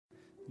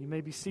You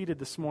may be seated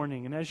this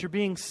morning. And as you're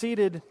being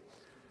seated,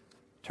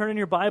 turn in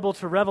your Bible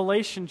to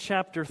Revelation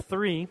chapter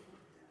 3.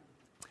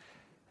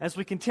 As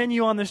we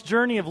continue on this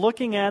journey of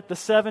looking at the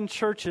 7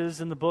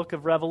 churches in the book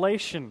of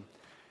Revelation.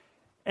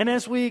 And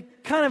as we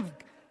kind of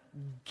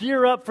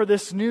gear up for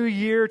this new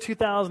year,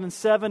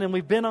 2007, and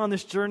we've been on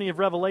this journey of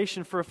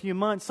Revelation for a few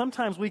months,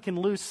 sometimes we can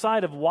lose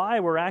sight of why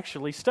we're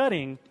actually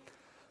studying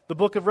the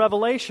book of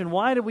Revelation.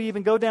 Why did we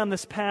even go down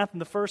this path in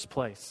the first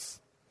place?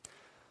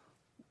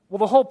 Well,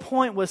 the whole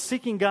point was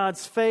seeking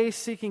God's face,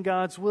 seeking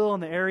God's will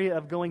in the area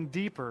of going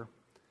deeper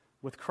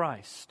with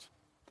Christ.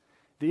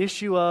 The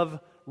issue of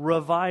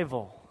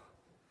revival.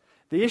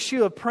 The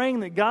issue of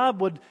praying that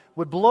God would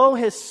blow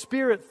His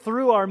Spirit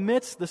through our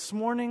midst this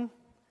morning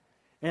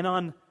and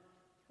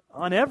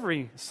on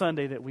every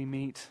Sunday that we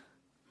meet,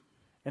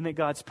 and that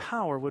God's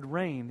power would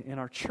reign in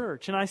our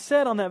church. And I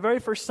said on that very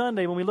first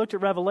Sunday when we looked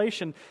at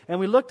Revelation and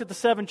we looked at the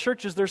 7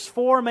 churches, there's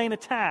 4 main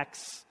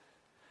attacks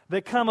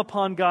that come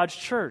upon God's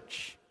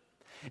church.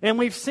 And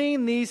we've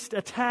seen these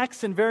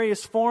attacks in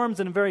various forms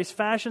and in various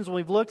fashions when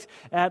we've looked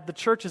at the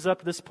churches up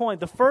to this point.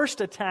 The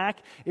first attack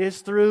is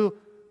through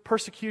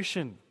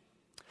persecution.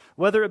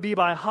 Whether it be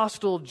by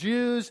hostile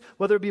Jews,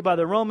 whether it be by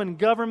the Roman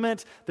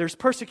government, there's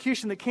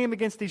persecution that came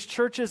against these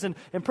churches, and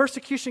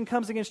persecution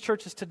comes against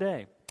churches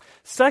today.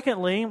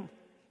 Secondly,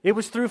 it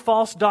was through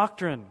false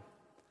doctrine,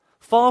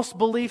 false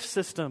belief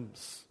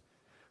systems.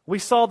 We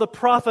saw the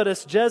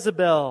prophetess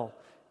Jezebel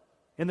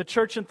in the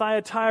church in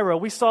Thyatira.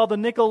 We saw the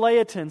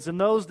Nicolaitans and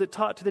those that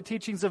taught to the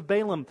teachings of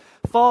Balaam,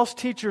 false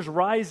teachers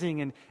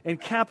rising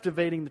and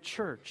captivating the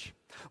church.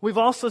 We've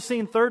also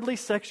seen, thirdly,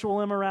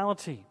 sexual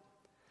immorality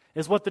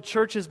is what the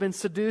church has been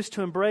seduced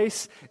to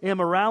embrace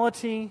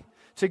immorality,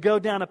 to go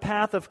down a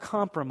path of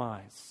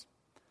compromise.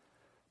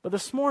 But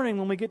this morning,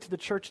 when we get to the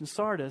church in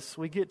Sardis,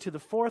 we get to the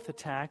 4th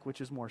attack,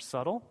 which is more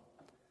subtle,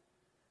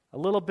 a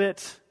little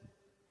bit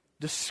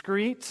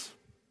discreet,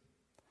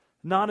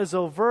 not as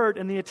overt,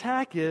 and the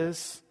attack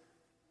is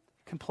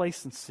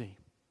complacency,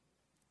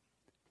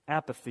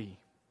 apathy.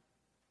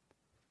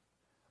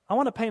 I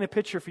want to paint a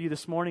picture for you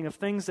this morning of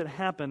things that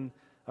happen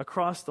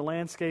across the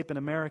landscape in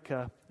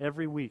America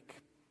every week.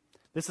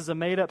 This is a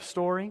made-up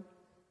story.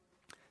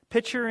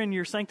 Picture in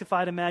your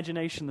sanctified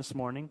imagination this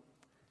morning,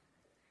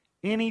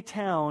 any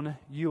town,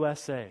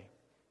 USA.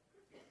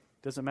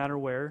 Doesn't matter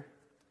where.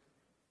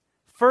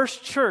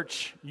 First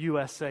Church,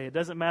 USA. It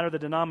doesn't matter the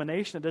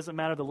denomination. It doesn't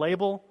matter the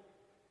label.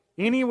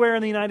 Anywhere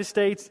in the United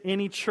States,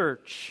 any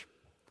church.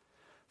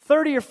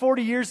 30 or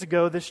 40 years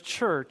ago, this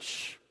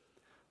church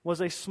was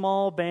a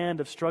small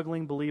band of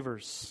struggling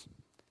believers.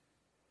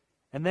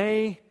 And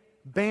they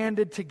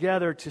banded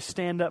together to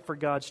stand up for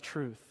God's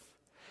truth.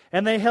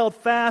 And they held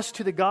fast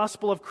to the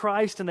gospel of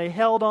Christ, and they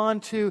held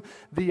on to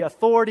the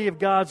authority of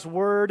God's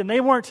word. And they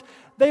weren't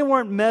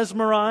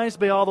mesmerized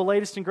by all the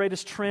latest and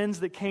greatest trends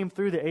that came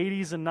through the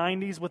 80s and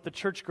 90s with the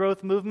church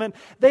growth movement.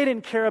 They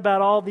didn't care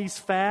about all these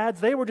fads.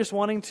 They were just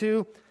wanting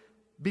to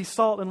be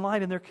salt and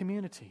light in their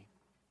community.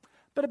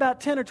 But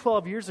about 10 or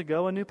 12 years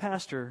ago, a new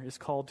pastor is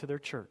called to their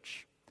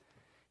church.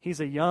 He's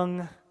a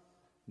young,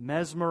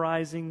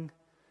 mesmerizing,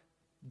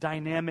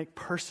 dynamic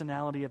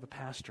personality of a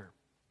pastor.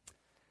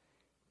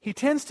 He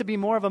tends to be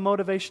more of a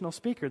motivational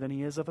speaker than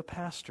he is of a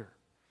pastor.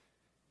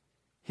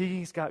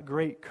 He's got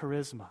great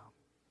charisma.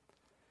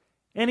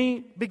 And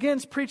he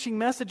begins preaching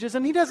messages,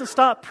 and he doesn't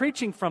stop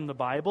preaching from the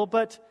Bible,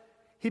 but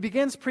he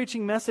begins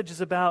preaching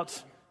messages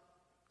about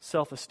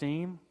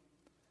self-esteem,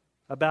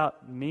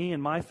 about me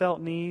and my felt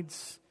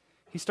needs.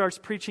 He starts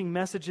preaching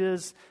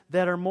messages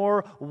that are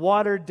more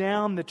watered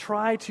down, that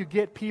try to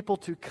get people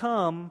to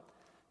come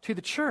to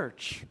the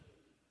church.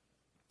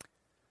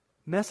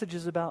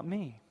 Messages about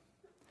me.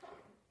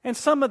 And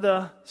some of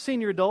the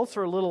senior adults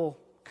are a little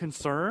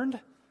concerned,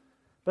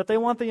 but they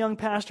want the young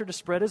pastor to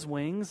spread his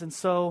wings, and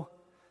so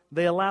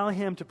they allow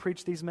him to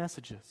preach these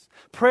messages.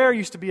 Prayer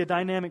used to be a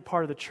dynamic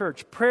part of the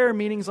church. Prayer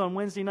meetings on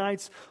Wednesday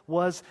nights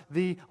was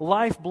the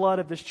lifeblood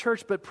of this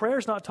church, but prayer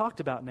is not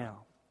talked about now.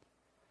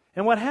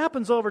 And what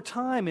happens over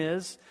time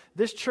is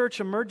this church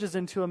emerges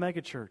into a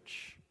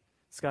megachurch.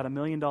 It's got $1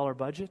 million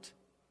budget,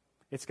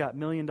 it's got $1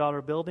 million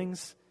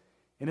buildings,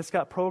 and it's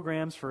got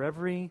programs for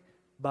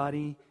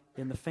everybody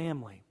in the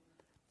family.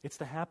 It's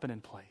the happening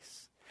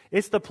place.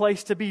 It's the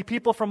place to be.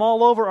 People from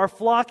all over are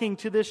flocking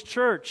to this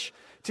church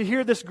to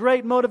hear this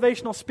great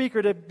motivational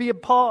speaker, to be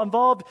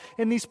involved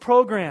in these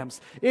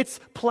programs. It's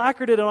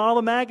placarded on all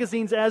the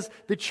magazines as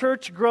the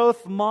church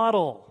growth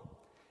model.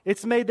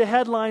 It's made the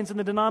headlines in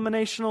the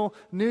denominational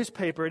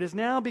newspaper. It has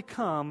now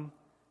become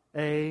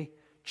a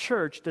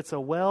church that's a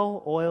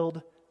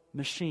well-oiled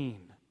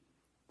machine.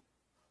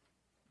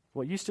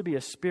 What used to be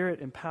a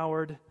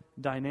spirit-empowered,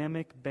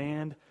 dynamic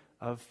band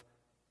of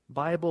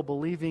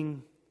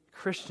Bible-believing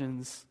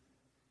Christians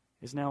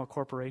is now a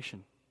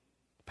corporation.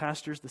 The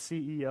pastor's the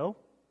CEO.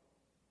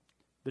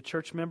 The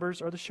church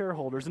members are the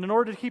shareholders. And in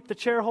order to keep the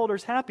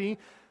shareholders happy,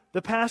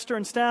 the pastor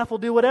and staff will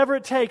do whatever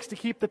it takes to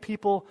keep the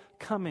people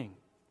coming.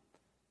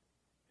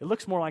 It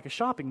looks more like a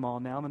shopping mall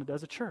now than it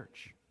does a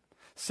church.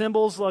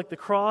 Symbols like the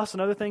cross and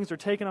other things are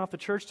taken off the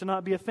church to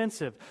not be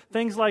offensive.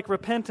 Things like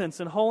repentance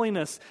and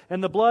holiness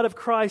and the blood of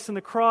Christ and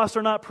the cross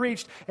are not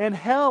preached. And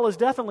hell is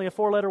definitely a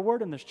 4-letter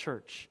word in this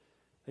church.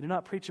 They do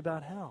not preach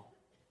about hell.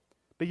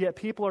 But yet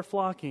people are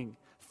flocking.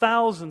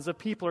 Thousands of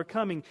people are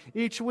coming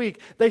each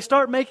week. They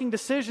start making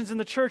decisions in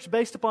the church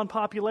based upon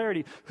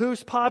popularity.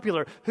 Who's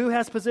popular? Who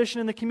has position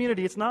in the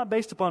community? It's not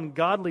based upon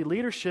godly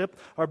leadership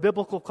or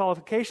biblical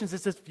qualifications.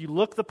 It's just if you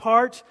look the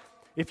part,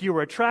 if you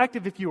were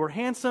attractive, if you were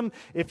handsome,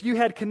 if you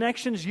had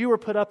connections, you were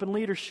put up in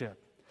leadership.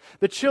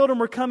 The children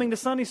were coming to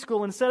Sunday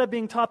school. Instead of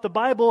being taught the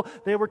Bible,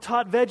 they were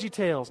taught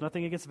VeggieTales.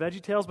 Nothing against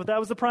VeggieTales, but that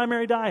was the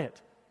primary diet.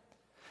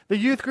 The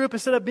youth group,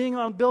 instead of being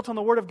built on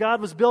the Word of God,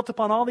 was built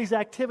upon all these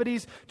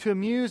activities to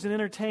amuse and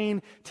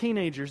entertain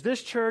teenagers.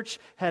 This church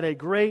had a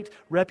great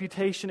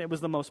reputation. It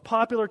was the most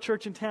popular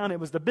church in town. It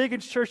was the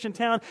biggest church in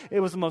town. It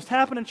was the most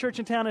happening church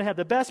in town. It had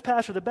the best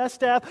pastor, the best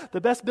staff,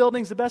 the best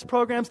buildings, the best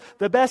programs,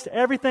 the best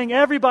everything.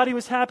 Everybody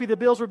was happy. The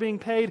bills were being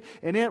paid,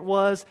 and it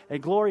was a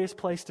glorious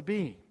place to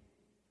be.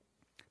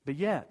 But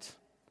yet,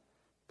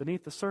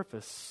 beneath the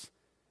surface,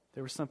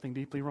 there was something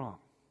deeply wrong.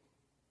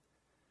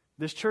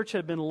 This church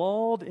had been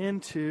lulled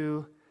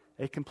into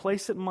a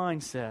complacent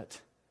mindset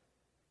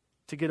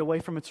to get away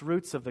from its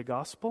roots of the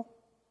gospel,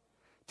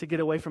 to get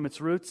away from its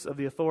roots of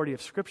the authority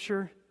of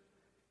Scripture,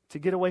 to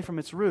get away from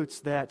its roots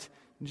that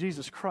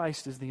Jesus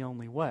Christ is the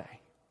only way.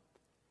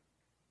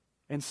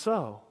 And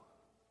so,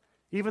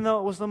 even though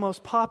it was the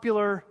most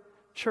popular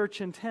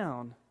church in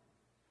town,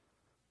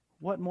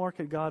 what more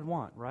could God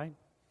want, right?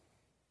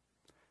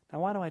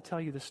 Now, why do I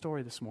tell you this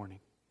story this morning?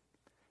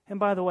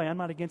 And by the way, I'm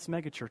not against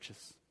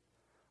megachurches.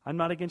 I'm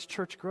not against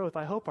church growth.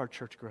 I hope our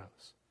church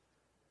grows.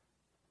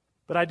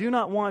 But I do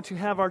not want to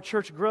have our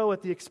church grow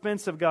at the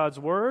expense of God's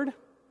Word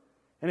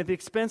and at the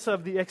expense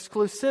of the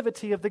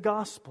exclusivity of the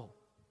gospel,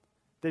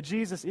 that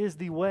Jesus is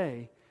the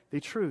way, the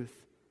truth,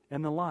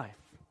 and the life.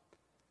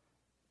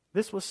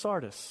 This was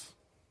Sardis.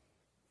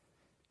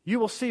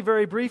 You will see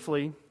very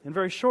briefly and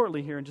very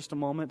shortly here in just a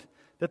moment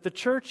that the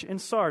church in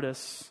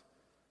Sardis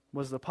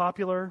was the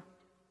popular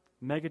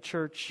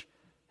megachurch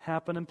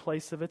happening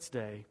place of its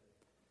day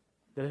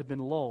that had been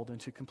lulled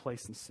into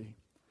complacency.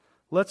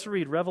 Let's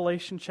read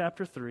Revelation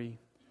chapter 3,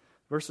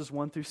 verses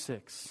 1 through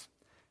 6,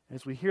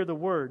 as we hear the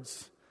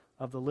words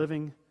of the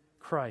living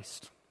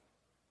Christ.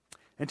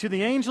 And to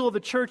the angel of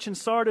the church in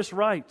Sardis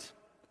write,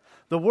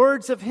 the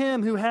words of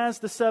him who has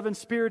the 7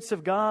 spirits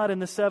of God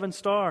and the 7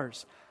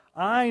 stars.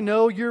 I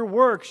know your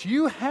works.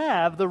 You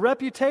have the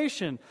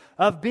reputation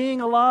of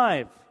being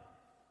alive,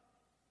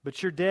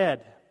 but you're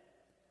dead.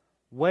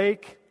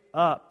 Wake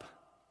up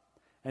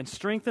and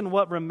strengthen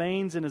what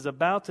remains and is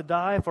about to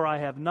die, for I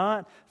have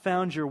not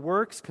found your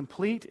works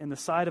complete in the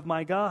sight of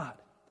my God.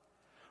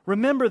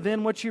 Remember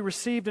then what you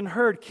received and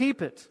heard,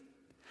 keep it,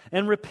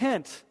 and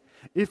repent.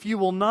 If you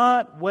will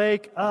not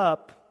wake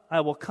up,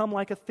 I will come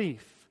like a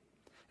thief,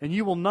 and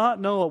you will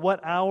not know at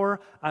what hour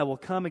I will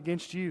come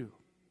against you.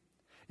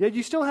 Yet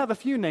you still have a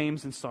few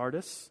names in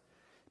Sardis,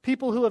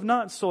 people who have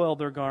not soiled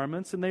their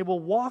garments, and they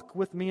will walk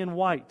with me in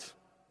white,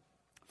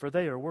 for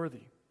they are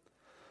worthy.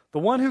 The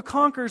one who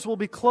conquers will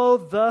be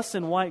clothed thus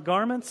in white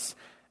garments,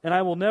 and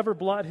I will never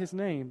blot his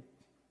name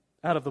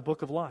out of the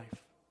book of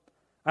life.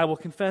 I will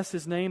confess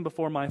his name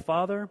before my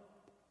Father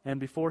and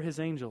before his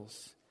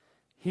angels.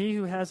 He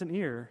who has an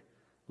ear,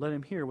 let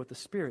him hear what the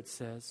Spirit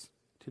says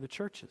to the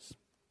churches.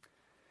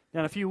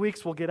 Now, in a few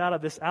weeks, we'll get out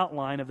of this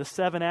outline of the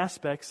 7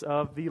 aspects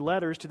of the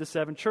letters to the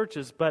 7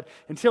 churches. But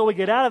until we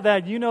get out of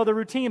that, you know the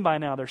routine by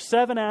now. There's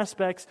 7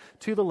 aspects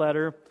to the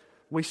letter.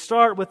 We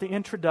start with the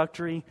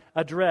introductory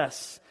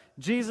address.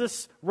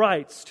 Jesus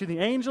writes to the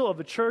angel of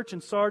the church in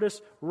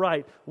Sardis,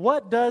 write.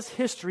 What does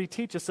history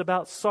teach us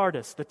about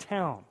Sardis, the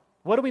town?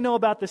 What do we know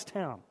about this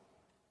town?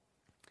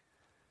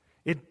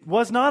 It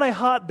was not a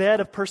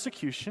hotbed of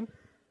persecution.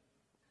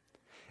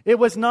 It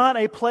was not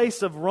a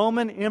place of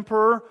Roman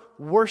emperor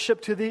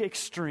worship to the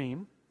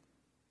extreme.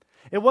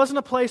 It wasn't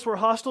a place where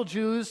hostile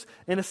Jews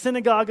in a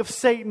synagogue of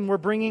Satan were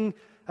bringing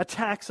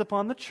attacks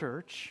upon the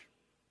church.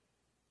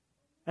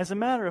 As a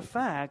matter of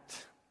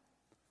fact,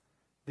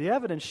 the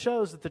evidence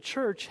shows that the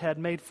church had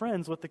made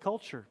friends with the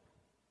culture.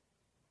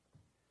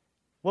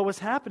 What was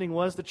happening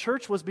was the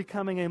church was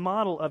becoming a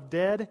model of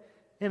dead,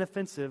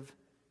 inoffensive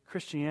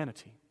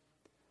Christianity.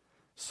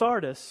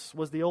 Sardis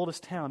was the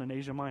oldest town in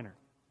Asia Minor.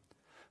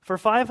 For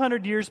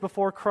 500 years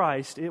before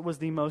Christ, it was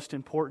the most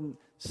important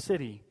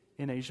city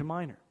in Asia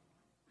Minor.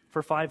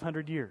 For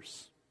 500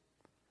 years.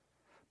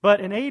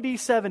 But in AD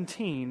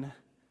 17,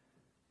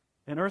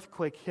 an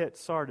earthquake hit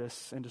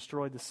Sardis and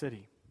destroyed the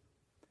city.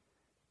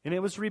 And it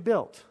was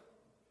rebuilt.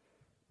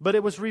 But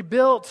it was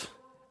rebuilt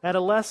at a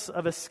less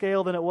of a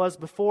scale than it was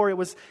before. It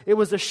was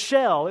a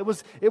shell. It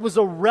was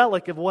a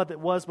relic of what it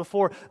was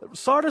before.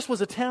 Sardis was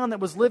a town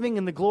that was living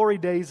in the glory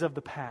days of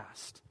the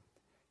past.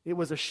 It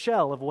was a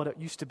shell of what it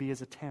used to be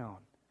as a town.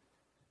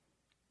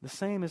 The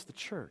same as the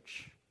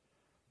church.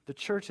 The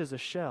church is a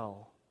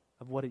shell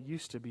of what it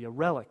used to be, a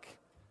relic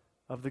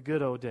of the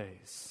good old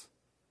days.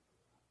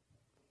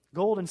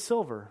 Gold and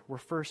silver were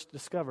first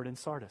discovered in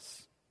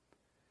Sardis.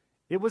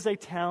 It was a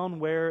town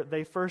where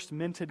they first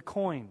minted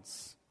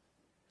coins.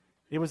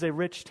 It was a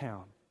rich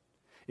town.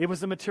 It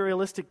was a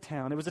materialistic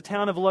town. It was a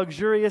town of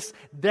luxurious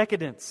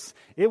decadence.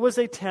 It was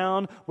a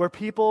town where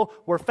people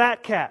were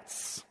fat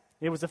cats.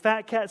 It was a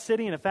fat cat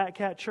city and a fat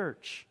cat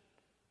church.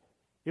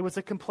 It was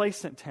a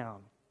complacent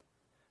town.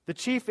 The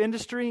chief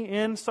industry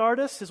in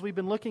Sardis, as we've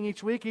been looking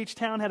each week, each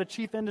town had a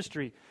chief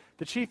industry.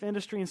 The chief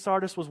industry in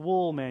Sardis was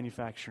wool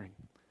manufacturing.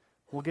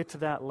 We'll get to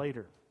that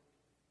later.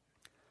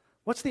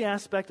 What's the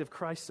aspect of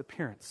Christ's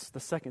appearance? The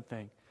second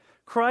thing.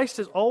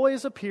 Christ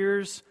always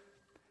appears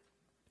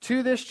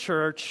to this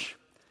church,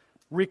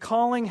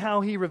 recalling how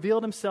he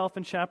revealed himself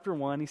in chapter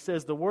 1. He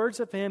says, the words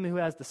of him who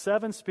has the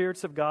 7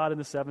 spirits of God and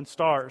the 7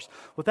 stars.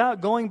 Without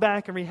going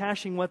back and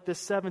rehashing what this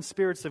 7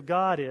 spirits of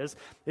God is,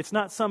 it's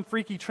not some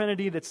freaky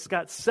trinity that's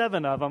got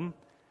 7 of them.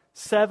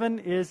 7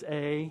 is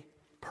a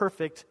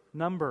perfect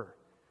number.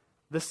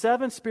 The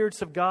 7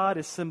 spirits of God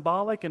is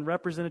symbolic and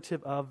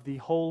representative of the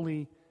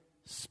Holy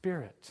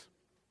Spirit.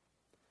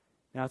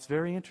 Now, it's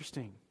very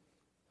interesting.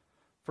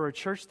 For a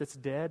church that's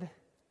dead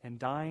and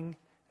dying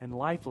and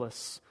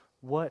lifeless,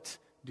 what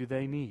do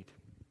they need?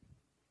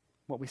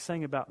 What we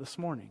sang about this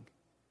morning.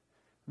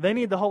 They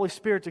need the Holy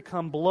Spirit to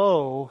come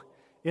blow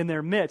in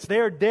their midst.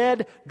 They are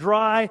dead,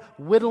 dry,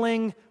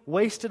 whittling,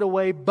 wasted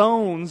away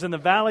bones in the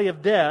valley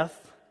of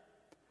death.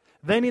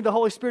 They need the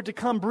Holy Spirit to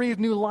come breathe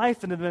new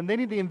life into them. They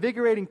need the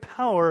invigorating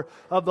power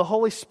of the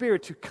Holy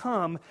Spirit to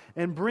come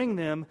and bring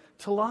them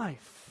to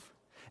life.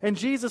 And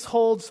Jesus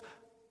holds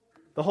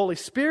the Holy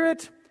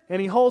Spirit and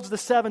He holds the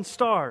 7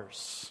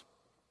 stars.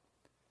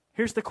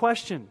 Here's the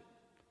question.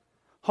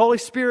 Holy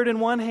Spirit in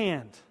one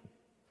hand,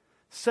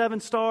 7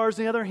 stars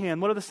in the other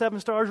hand. What do the 7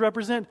 stars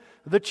represent?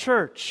 The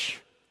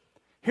church.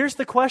 Here's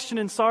the question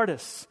in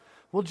Sardis.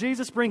 Will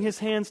Jesus bring His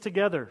hands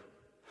together?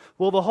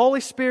 Will the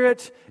Holy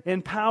Spirit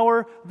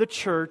empower the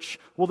church?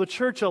 Will the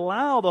church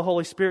allow the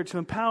Holy Spirit to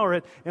empower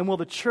it? And will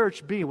the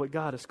church be what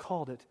God has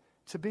called it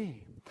to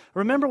be?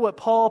 Remember what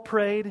Paul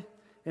prayed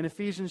in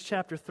Ephesians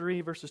chapter 3,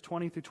 verses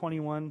 20 through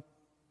 21?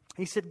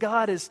 He said,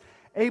 God is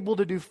able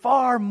to do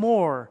far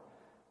more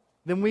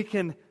than we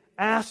can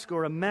ask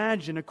or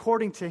imagine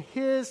according to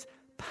His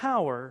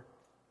power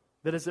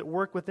that is at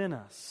work within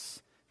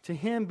us. To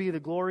Him be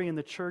the glory in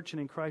the church and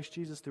in Christ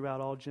Jesus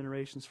throughout all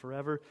generations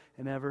forever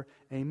and ever.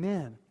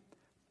 Amen.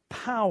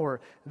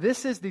 Power.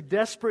 This is the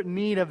desperate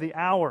need of the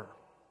hour.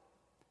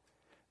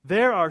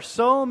 There are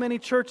so many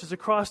churches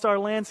across our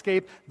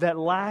landscape that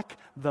lack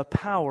the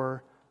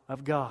power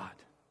of God.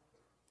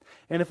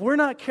 And if we're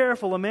not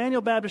careful,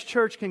 Emmanuel Baptist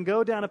Church can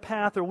go down a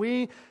path where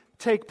we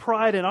take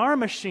pride in our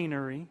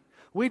machinery,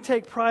 we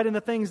take pride in the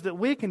things that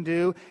we can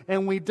do,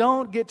 and we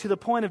don't get to the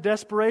point of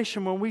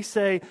desperation when we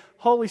say,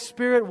 Holy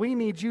Spirit, we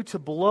need You to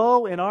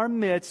blow in our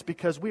midst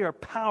because we are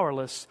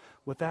powerless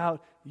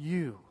without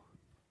You.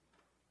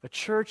 A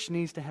church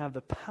needs to have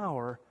the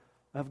power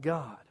of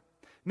God.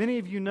 Many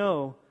of you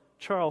know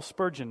Charles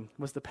Spurgeon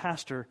was the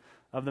pastor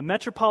of the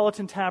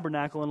Metropolitan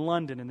Tabernacle in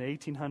London in the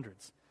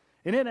 1800s.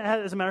 And it,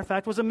 as a matter of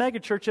fact, was a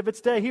megachurch of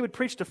its day. He would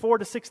preach to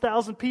 4,000 to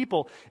 6,000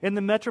 people in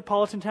the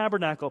Metropolitan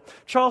Tabernacle.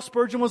 Charles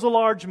Spurgeon was a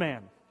large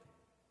man.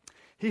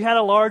 He had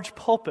a large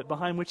pulpit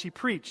behind which he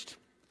preached.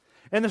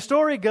 And the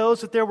story goes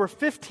that there were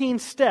 15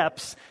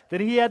 steps that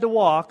he had to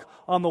walk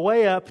on the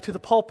way up to the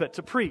pulpit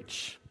to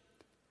preach.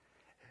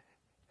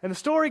 And the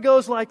story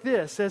goes like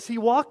this. As he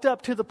walked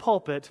up to the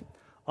pulpit,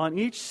 on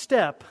each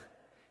step,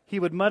 he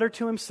would mutter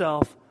to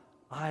himself,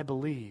 I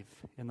believe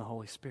in the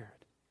Holy Spirit.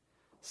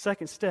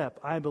 Second step,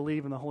 I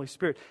believe in the Holy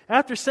Spirit.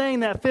 After saying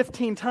that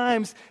 15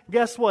 times,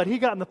 guess what? He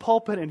got in the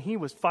pulpit and he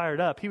was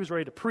fired up. He was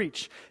ready to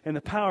preach in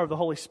the power of the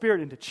Holy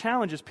Spirit and to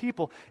challenge his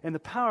people in the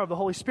power of the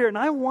Holy Spirit. And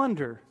I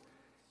wonder,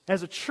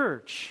 as a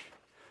church,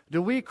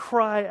 do we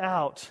cry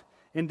out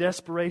in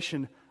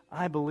desperation,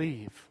 I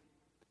believe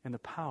in the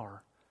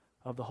power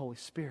of the Holy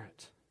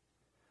Spirit?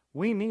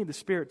 We need the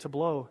Spirit to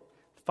blow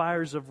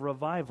fires of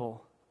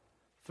revival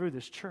through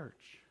this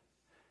church.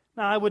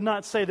 Now, I would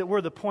not say that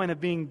we're the point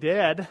of being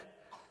dead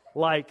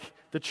like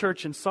the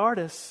church in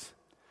Sardis.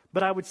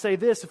 But I would say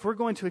this, if we're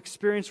going to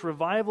experience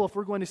revival, if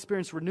we're going to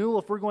experience renewal,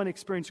 if we're going to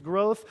experience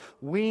growth,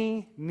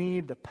 we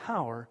need the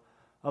power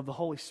of the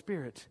Holy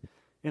Spirit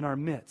in our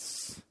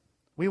midst.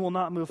 We will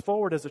not move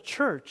forward as a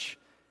church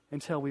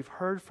until we've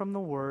heard from the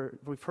Word,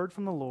 we've heard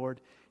from the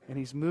Lord, and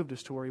He's moved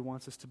us to where He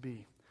wants us to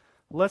be.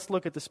 Let's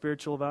look at the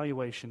spiritual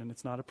evaluation, and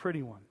it's not a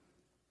pretty one.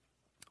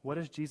 What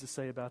does Jesus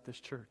say about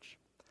this church?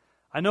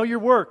 I know your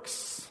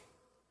works.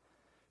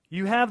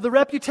 You have the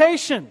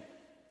reputation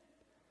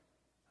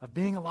of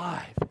being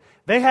alive.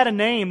 They had a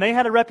name. They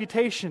had a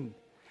reputation.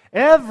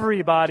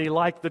 Everybody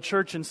liked the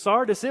church in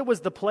Sardis. It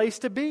was the place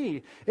to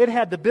be. It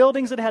had the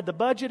buildings. It had the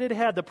budget. It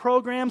had the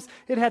programs.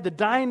 It had the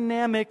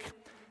dynamic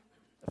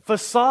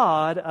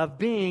facade of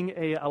being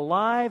an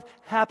alive,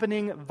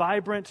 happening,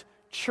 vibrant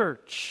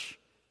church.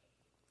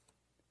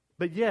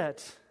 But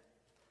yet,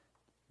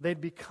 they'd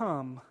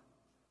become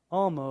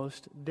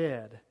almost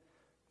dead.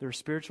 Their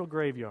spiritual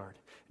graveyard.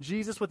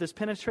 Jesus, with His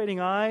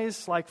penetrating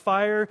eyes like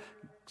fire,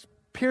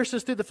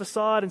 pierces through the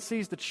facade and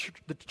sees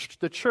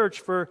the church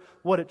for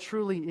what it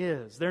truly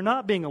is. They're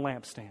not being a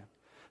lampstand.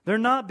 They're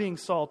not being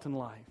salt and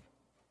light.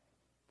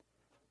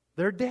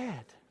 They're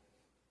dead.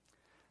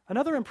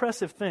 Another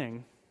impressive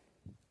thing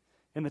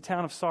in the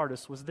town of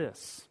Sardis was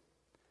this.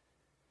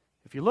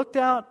 If you looked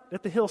out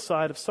at the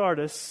hillside of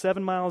Sardis,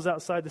 7 miles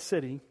outside the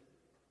city,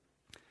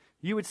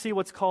 you would see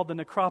what's called the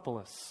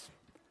necropolis.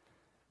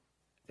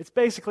 It's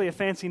basically a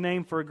fancy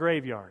name for a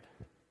graveyard.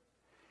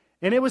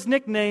 And it was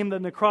nicknamed the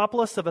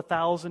necropolis of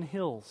 1,000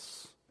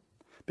 hills,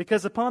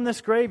 because upon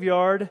this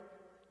graveyard,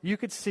 you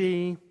could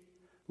see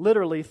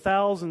literally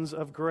thousands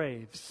of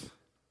graves.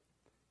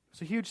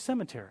 It's a huge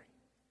cemetery.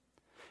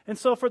 And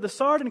so for the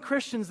Sardin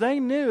Christians, they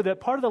knew that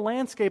part of the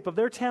landscape of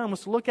their town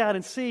was to look out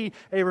and see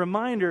a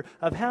reminder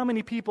of how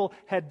many people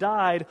had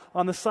died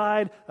on the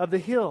side of the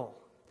hill.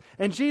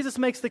 And Jesus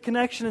makes the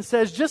connection and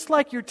says, just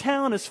like your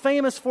town is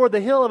famous for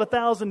the hill of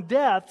 1,000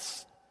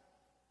 deaths,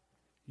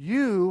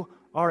 you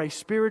are a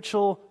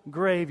spiritual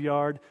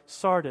graveyard,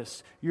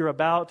 Sardis. You're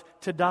about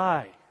to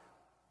die.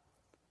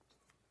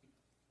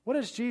 What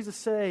does Jesus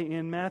say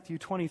in Matthew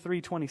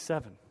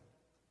 23:27?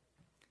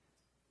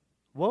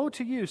 Woe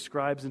to you,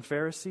 scribes and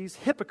Pharisees,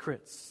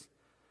 hypocrites!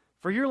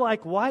 For you're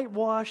like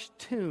whitewashed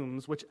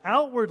tombs, which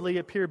outwardly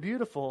appear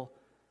beautiful,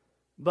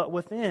 but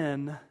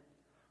within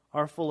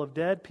are full of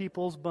dead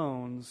people's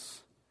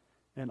bones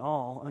and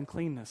all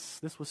uncleanness.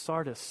 This was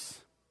Sardis.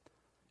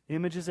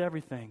 Image is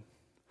everything.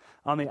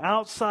 On the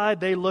outside,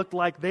 they looked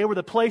like they were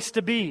the place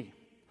to be.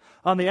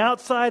 On the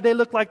outside, they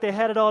looked like they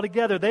had it all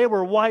together. They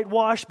were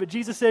whitewashed, but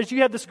Jesus says,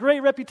 you have this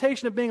great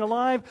reputation of being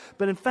alive,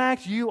 but in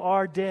fact, you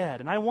are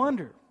dead. And I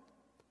wonder,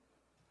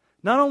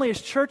 not only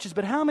as churches,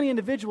 but how many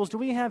individuals do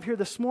we have here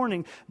this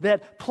morning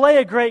that play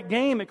a great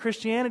game at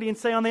Christianity and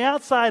say, on the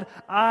outside,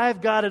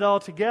 I've got it all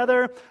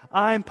together.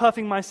 I'm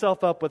puffing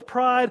myself up with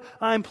pride.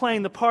 I'm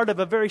playing the part of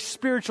a very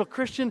spiritual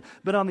Christian,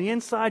 but on the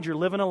inside, you're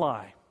living a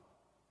lie.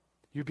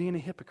 You're being a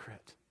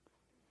hypocrite.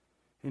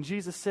 And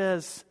Jesus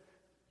says,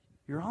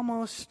 you're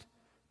almost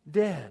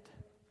dead.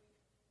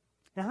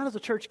 Now, how does a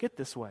church get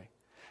this way?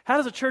 How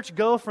does a church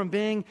go from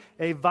being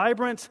a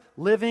vibrant,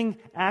 living,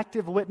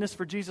 active witness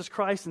for Jesus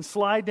Christ and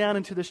slide down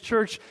into this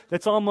church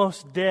that's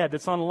almost dead,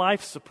 that's on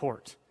life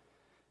support?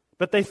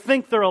 But they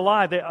think they're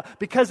alive.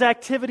 Because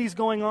activity's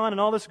going on and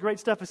all this great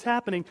stuff is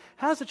happening,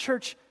 how does a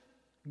church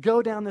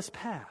go down this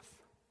path?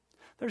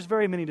 There's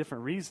very many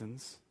different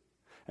reasons.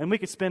 And we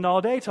could spend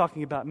all day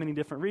talking about many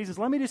different reasons.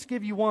 Let me just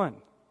give you one.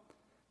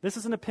 This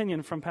is an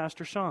opinion from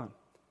Pastor Sean,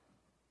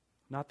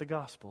 not the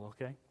gospel,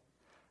 okay?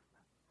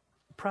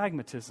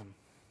 Pragmatism.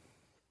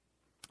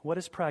 What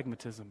is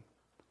pragmatism?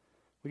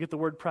 We get the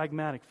word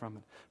pragmatic from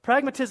it.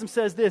 Pragmatism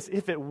says this: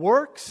 if it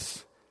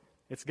works,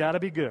 it's got to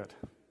be good.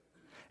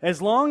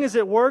 As long as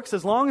it works,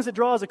 as long as it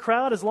draws a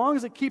crowd, as long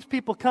as it keeps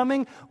people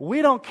coming,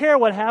 we don't care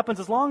what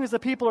happens as long as the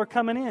people are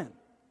coming in.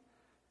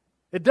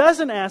 It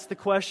doesn't ask the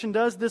question,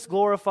 does this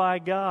glorify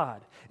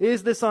God?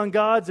 Is this on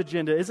God's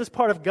agenda? Is this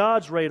part of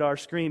God's radar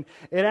screen?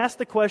 It asks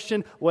the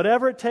question,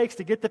 whatever it takes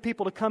to get the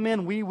people to come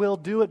in, we will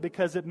do it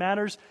because it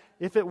matters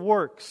if it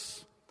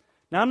works.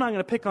 Now, I'm not going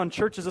to pick on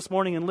churches this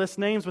morning and list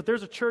names, but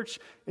there's a church,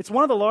 it's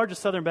one of the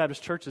largest Southern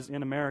Baptist churches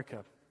in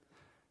America.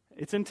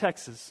 It's in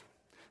Texas.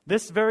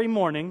 This very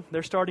morning,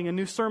 they're starting a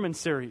new sermon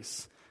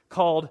series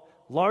called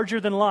Larger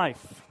Than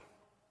Life.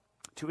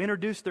 To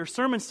introduce their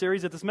sermon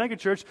series at this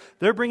megachurch,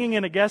 they're bringing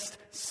in a guest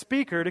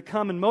speaker to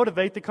come and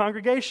motivate the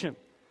congregation.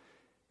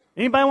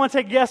 Anybody want to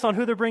take a guess on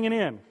who they're bringing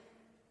in?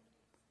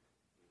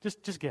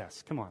 Just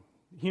guess. Come on.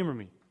 Humor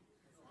me.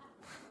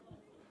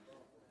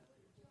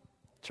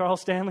 Charles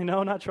Stanley?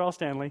 No, not Charles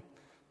Stanley.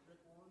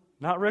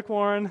 Not Rick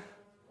Warren.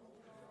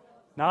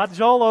 Not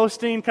Joel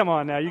Osteen. Come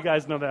on now, you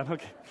guys know that.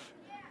 Okay.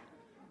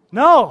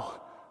 No,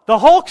 the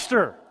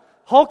Hulkster.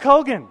 Hulk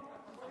Hogan.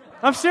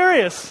 I'm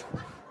serious.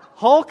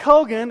 Hulk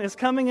Hogan is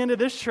coming into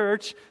this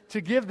church to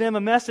give them a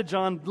message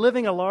on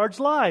living a large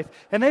life.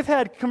 And they've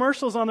had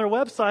commercials on their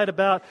website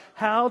about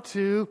how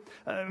to,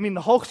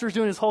 the Hulkster's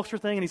doing his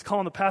Hulkster thing and he's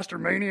calling the pastor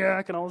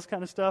maniac and all this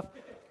kind of stuff.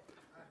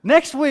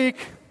 Next week,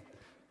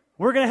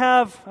 we're going to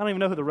have, I don't even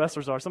know who the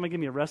wrestlers are. Somebody give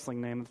me a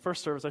wrestling name. The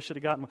first service I should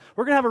have gotten one.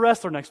 We're going to have a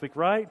wrestler next week,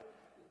 right?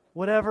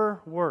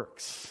 Whatever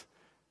works.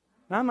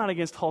 Now, I'm not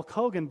against Hulk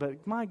Hogan,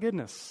 but my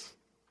goodness.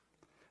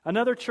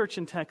 Another church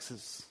in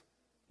Texas,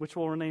 which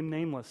will remain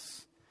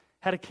nameless,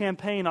 had a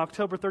campaign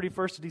October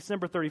 31st to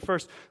December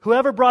 31st.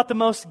 Whoever brought the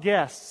most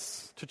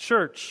guests to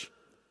church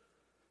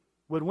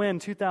would win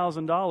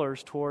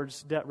 $2,000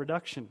 towards debt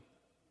reduction.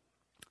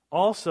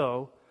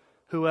 Also,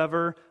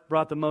 whoever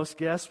brought the most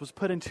guests was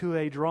put into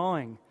a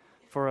drawing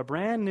for a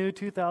brand new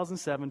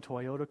 2007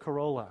 Toyota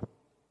Corolla.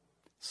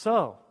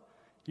 So,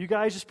 you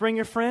guys just bring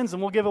your friends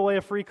and we'll give away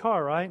a free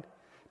car, right?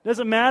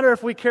 Doesn't matter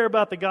if we care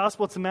about the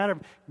gospel, it's a matter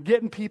of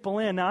getting people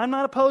in. Now, I'm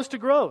not opposed to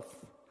growth.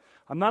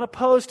 I'm not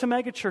opposed to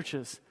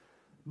megachurches.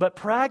 But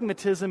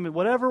pragmatism,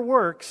 whatever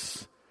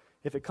works,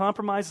 if it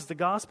compromises the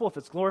gospel, if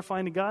it's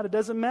glorifying to God, it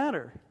doesn't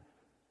matter.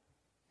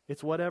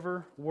 It's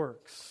whatever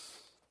works.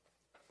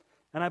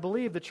 And I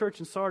believe the church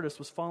in Sardis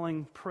was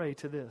falling prey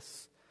to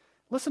this.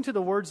 Listen to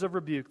the words of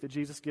rebuke that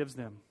Jesus gives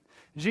them.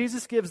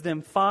 Jesus gives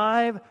them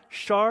 5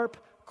 sharp,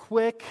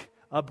 quick,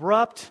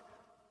 abrupt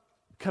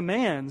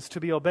commands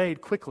to be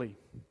obeyed quickly.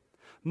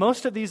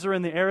 Most of these are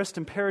in the aorist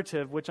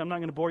imperative, which I'm not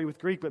going to bore you with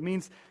Greek, but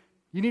means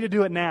you need to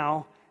do it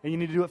now, and you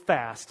need to do it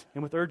fast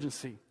and with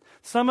urgency.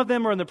 Some of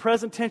them are in the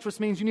present tense, which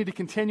means you need to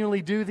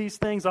continually do these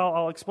things.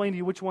 I'll explain to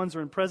you which ones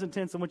are in present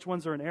tense and which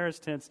ones are in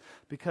aorist tense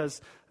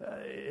because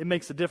it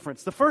makes a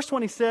difference. The first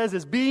one he says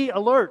is be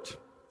alert.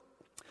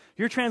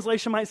 Your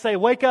translation might say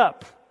wake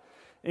up.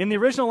 In the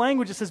original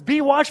language it says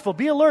be watchful,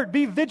 be alert,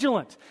 be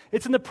vigilant.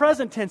 It's in the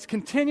present tense.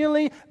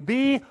 Continually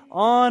be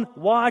on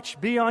watch,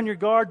 be on your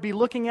guard, be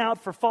looking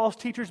out for false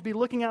teachers, be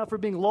looking out for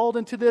being lulled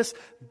into this.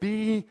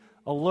 Be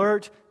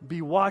alert,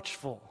 be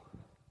watchful.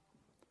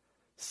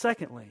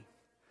 Secondly,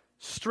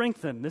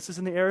 strengthen. This is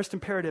in the aorist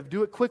imperative.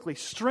 Do it quickly.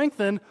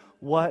 Strengthen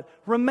what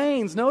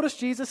remains. Notice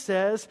Jesus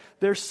says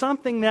there's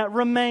something that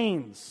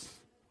remains.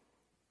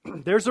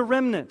 There's a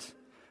remnant.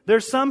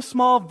 There's some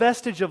small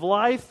vestige of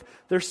life.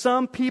 There's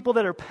some people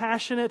that are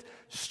passionate.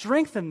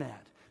 Strengthen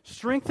that.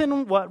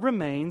 Strengthen what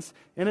remains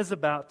and is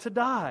about to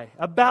die.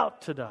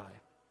 About to die.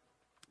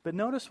 But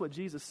notice what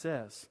Jesus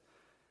says.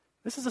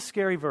 This is a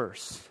scary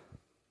verse.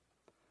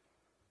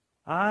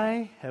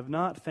 I have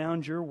not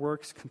found your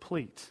works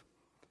complete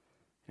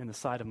in the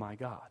sight of my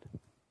God.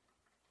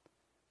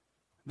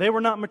 They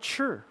were not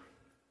mature.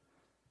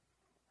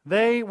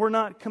 They were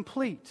not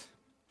complete.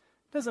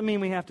 Doesn't mean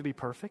we have to be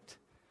perfect.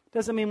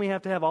 Doesn't mean we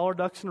have to have all our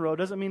ducks in a row.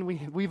 Doesn't mean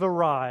we've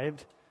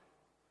arrived.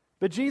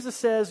 But Jesus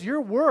says,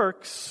 your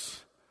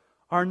works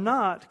are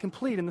not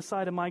complete in the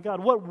sight of my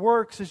God. What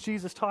works is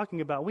Jesus talking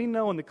about? We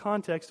know in the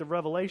context of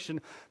Revelation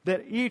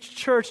that each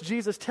church,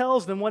 Jesus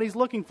tells them what He's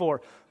looking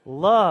for.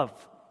 Love.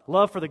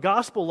 Love for the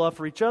gospel, love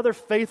for each other,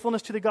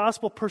 faithfulness to the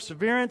gospel,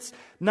 perseverance,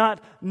 not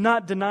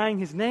denying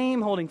His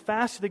name, holding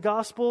fast to the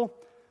gospel,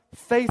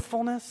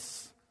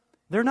 faithfulness.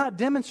 They're not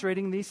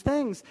demonstrating these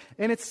things.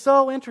 And it's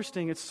so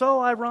interesting, it's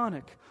so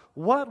ironic.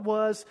 What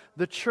was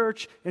the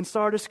church in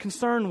Sardis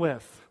concerned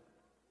with?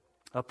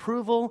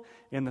 Approval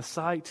in the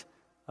sight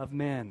of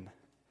men.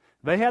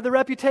 They had the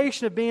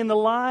reputation of being the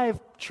live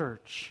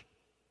church.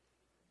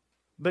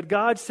 But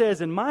God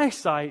says, in my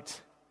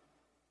sight,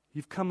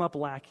 you've come up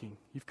lacking.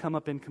 You've come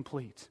up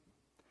incomplete.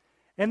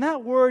 And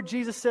that word,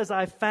 Jesus says,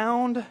 I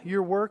found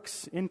your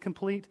works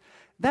incomplete.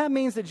 That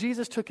means that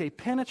Jesus took a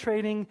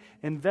penetrating,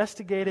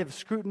 investigative,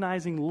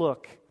 scrutinizing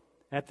look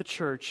at the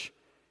church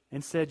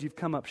and said, you've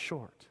come up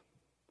short.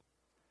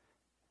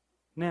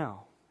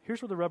 Now,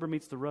 here's where the rubber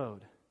meets the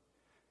road.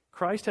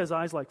 Christ has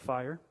eyes like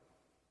fire.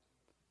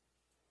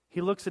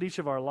 He looks at each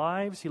of our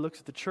lives. He looks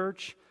at the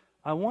church.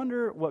 I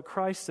wonder what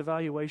Christ's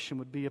evaluation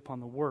would be upon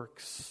the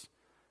works.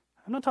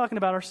 I'm not talking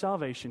about our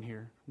salvation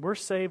here. We're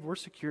saved, we're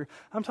secure.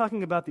 I'm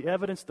talking about the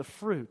evidence, the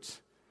fruit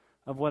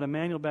of what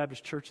Emmanuel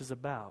Baptist Church is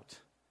about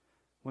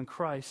when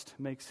Christ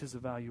makes His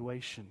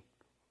evaluation.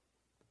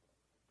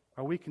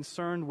 Are we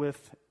concerned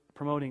with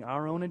promoting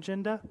our own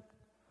agenda?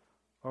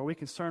 Or are we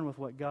concerned with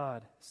what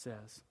God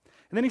says?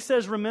 And then He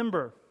says,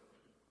 remember.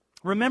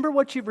 Remember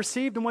what you've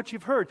received and what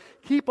you've heard.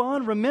 Keep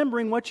on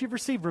remembering what you've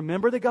received.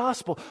 Remember the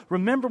gospel.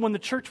 Remember when the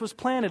church was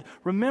planted.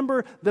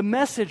 Remember the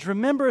message.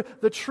 Remember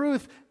the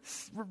truth.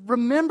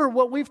 Remember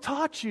what we've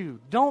taught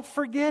you. Don't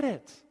forget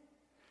it.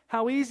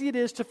 How easy it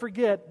is to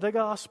forget the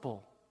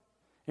gospel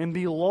and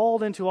be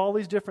lulled into all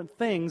these different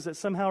things that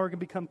somehow are going to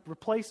become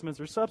replacements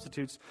or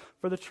substitutes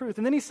for the truth.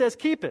 And then he says,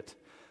 keep it.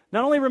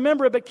 Not only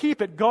remember it, but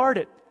keep it. Guard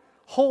it.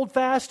 Hold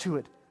fast to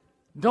it.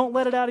 Don't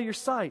let it out of your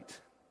sight.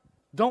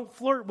 Don't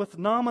flirt with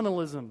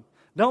nominalism.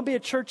 Don't be a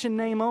church in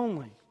name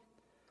only.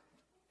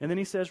 And then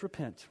he says,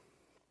 repent.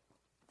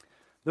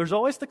 There's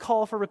always the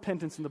call for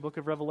repentance in the book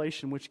of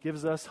Revelation, which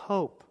gives us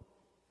hope.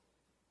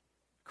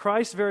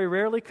 Christ very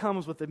rarely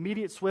comes with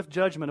immediate swift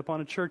judgment upon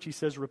a church. He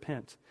says,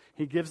 repent.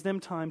 He gives them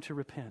time to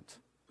repent.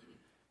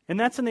 And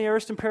that's in the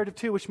aorist imperative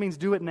too, which means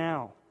do it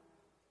now.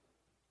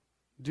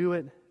 Do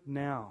it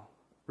now.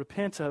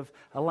 Repent of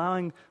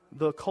allowing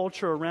the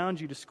culture around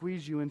you to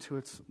squeeze you into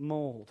its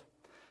mold.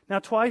 Now,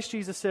 twice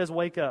Jesus says,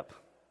 wake up,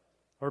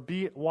 or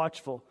be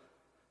watchful.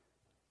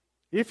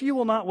 If you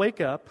will not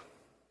wake up,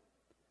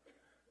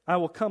 I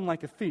will come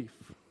like a thief,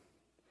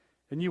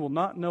 and you will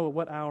not know at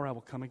what hour I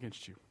will come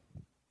against you.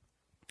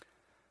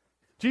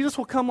 Jesus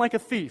will come like a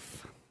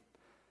thief.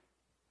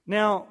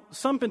 Now,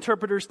 some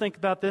interpreters think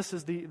about this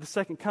as the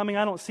second coming.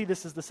 I don't see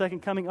this as the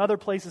second coming. Other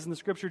places in the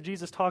Scripture,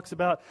 Jesus talks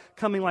about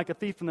coming like a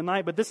thief in the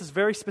night, but this is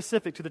very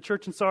specific to the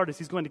church in Sardis.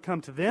 He's going to come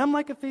to them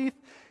like a thief,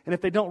 and if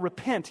they don't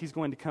repent, He's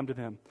going to come to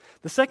them.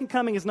 The second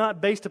coming is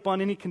not based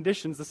upon any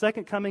conditions. The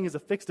second coming is a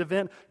fixed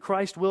event.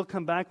 Christ will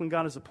come back when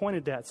God has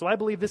appointed that. So I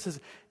believe this is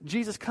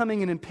Jesus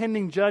coming in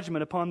impending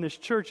judgment upon this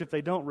church if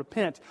they don't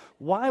repent.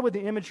 Why would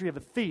the imagery of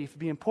a thief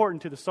be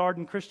important to the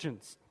Sardan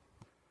Christians?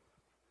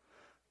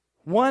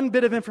 One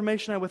bit of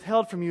information I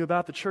withheld from you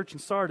about the church in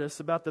Sardis,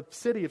 about the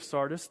city of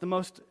Sardis, the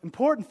most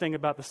important thing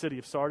about the city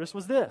of Sardis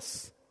was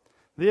this: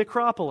 the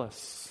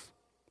Acropolis.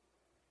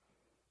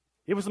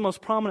 It was the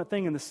most prominent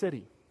thing in the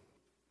city.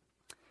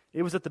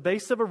 It was at the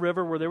base of a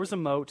river where there was a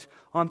moat.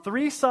 On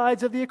 3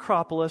 sides of the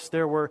Acropolis,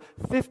 there were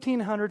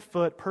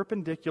 1,500-foot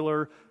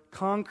perpendicular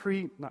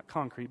not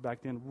concrete back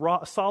then,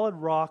 solid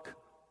rock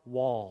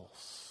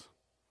walls.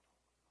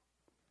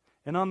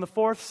 And on the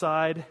 4th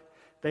side,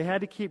 they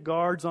had to keep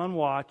guards on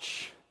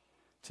watch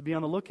to be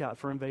on the lookout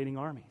for invading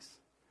armies.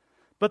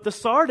 But the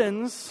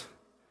Sardans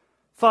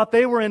thought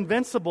they were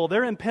invincible.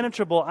 They're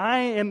impenetrable.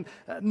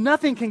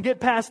 Nothing can get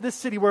past this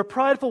city. We're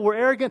prideful. We're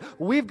arrogant.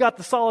 We've got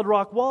the solid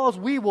rock walls.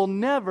 We will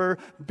never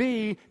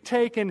be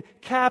taken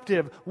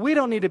captive. We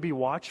don't need to be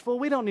watchful.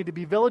 We don't need to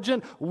be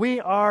vigilant. We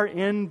are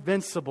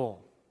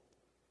invincible.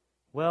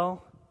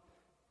 Well,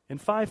 in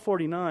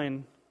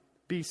 549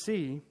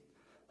 BC,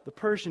 the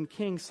Persian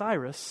king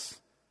Cyrus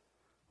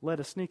led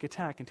a sneak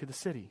attack into the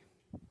city.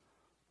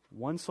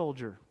 One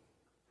soldier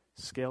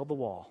scaled the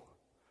wall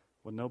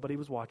when nobody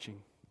was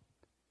watching.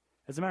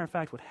 As a matter of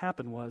fact, what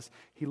happened was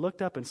he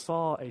looked up and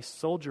saw a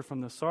soldier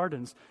from the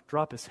Sardans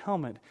drop his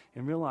helmet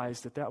and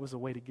realized that that was a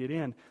way to get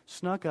in.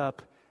 Snuck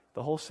up,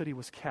 the whole city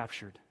was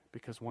captured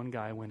because one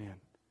guy went in.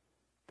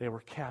 They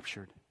were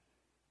captured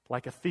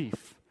like a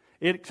thief.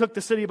 It took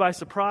the city by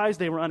surprise.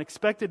 They were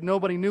unexpected.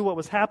 Nobody knew what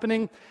was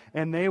happening,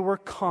 and they were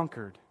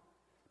conquered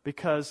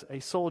because a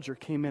soldier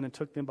came in and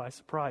took them by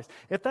surprise.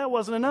 If that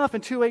wasn't enough,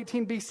 in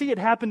 218 BC, it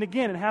happened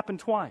again. It happened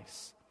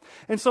twice.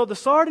 And so the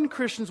Sardan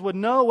Christians would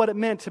know what it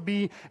meant to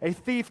be a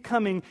thief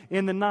coming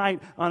in the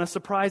night on a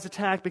surprise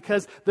attack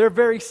because their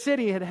very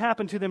city had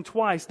happened to them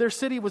twice. Their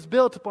city was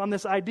built upon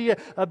this idea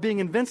of being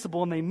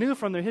invincible, and they knew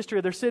from the history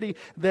of their city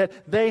that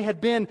they had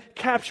been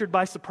captured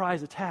by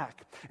surprise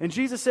attack. And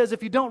Jesus says,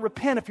 if you don't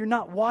repent, if you're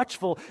not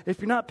watchful,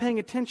 if you're not paying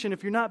attention,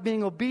 if you're not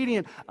being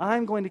obedient,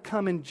 I'm going to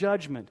come in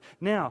judgment.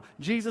 Now,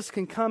 Jesus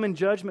can come in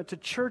judgment to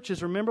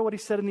churches. Remember what he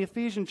said in the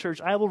Ephesian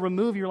church, I will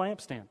remove your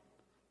lampstand.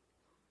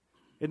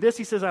 In this,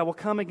 he says, I will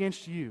come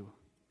against you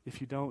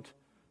if you don't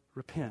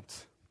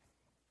repent.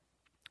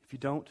 If you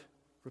don't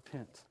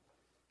repent.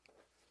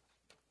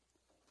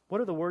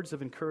 What are the words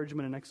of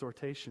encouragement and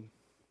exhortation?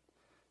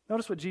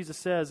 Notice what Jesus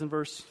says in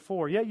verse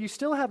 4. Yet you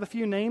still have a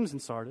few names in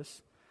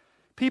Sardis,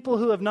 people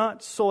who have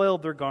not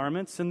soiled their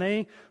garments, and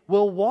they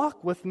will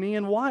walk with me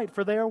in white,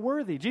 for they are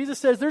worthy. Jesus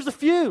says there's a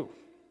few.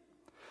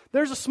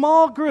 There's a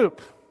small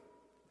group.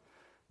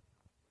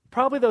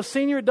 Probably those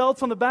senior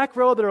adults on the back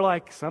row that are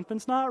like,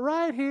 something's not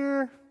right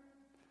here.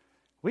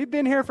 We've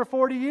been here for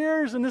 40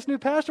 years, and this new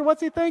pastor,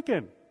 what's he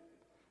thinking?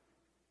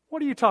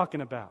 What are you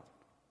talking about?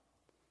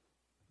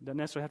 It doesn't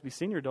necessarily have to be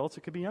senior adults.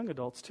 It could be young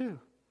adults too.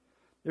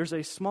 There's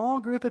a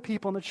small group of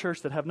people in the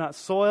church that have not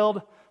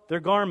soiled their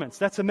garments.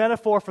 That's a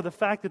metaphor for the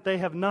fact that they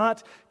have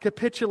not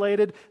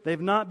capitulated.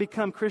 They've not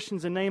become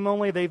Christians in name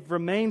only. They've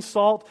remained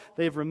salt.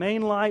 They've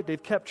remained light.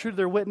 They've kept true to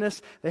their witness.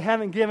 They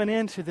haven't given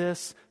in to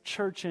this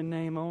church in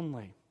name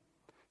only.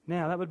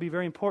 Now, that would be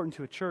very important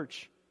to a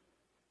church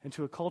and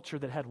to a culture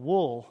that had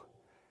wool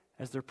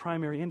as their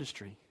primary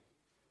industry.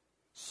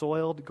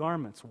 Soiled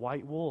garments,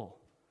 white wool.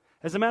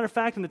 As a matter of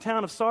fact, in the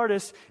town of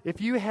Sardis,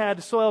 if you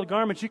had soiled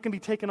garments, you can be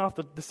taken off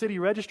the city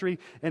registry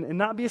and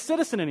not be a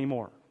citizen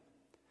anymore.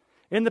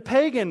 In the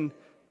pagan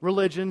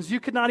religions,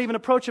 you could not even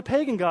approach a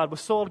pagan god with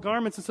soiled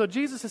garments. And so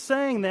Jesus is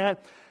saying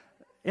that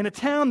in a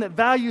town that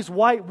values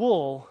white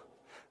wool,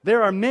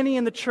 there are many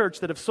in the church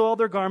that have soiled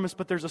their garments,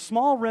 but there's a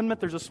small remnant,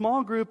 there's a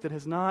small group that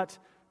has not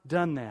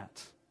done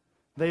that.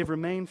 They've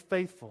remained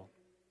faithful.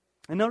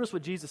 And notice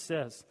what Jesus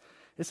says.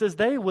 It says,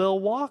 they will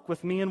walk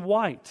with me in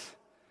white,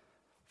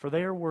 for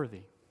they are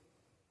worthy.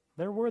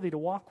 They're worthy to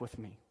walk with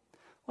me.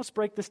 Let's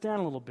break this down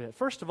a little bit.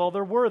 First of all,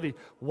 they're worthy.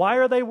 Why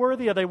are they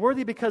worthy? Are they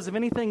worthy because of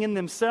anything in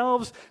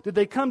themselves? Did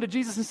they come to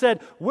Jesus and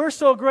said, we're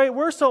so great,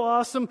 we're so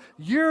awesome,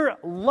 you're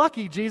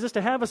lucky, Jesus,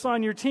 to have us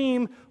on your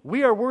team.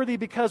 We are worthy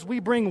because we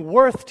bring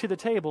worth to the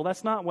table.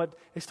 That's not what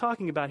he's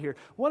talking about here.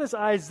 What does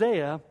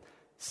Isaiah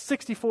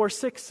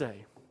 64:6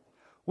 say?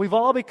 We've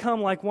all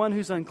become like one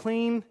who's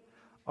unclean.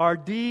 Our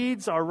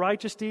deeds, our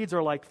righteous deeds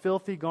are like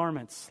filthy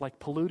garments, like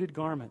polluted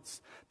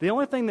garments. The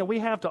only thing that we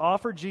have to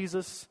offer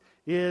Jesus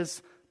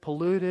is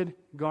polluted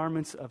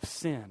garments of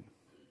sin.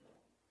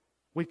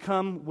 We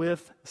come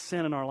with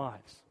sin in our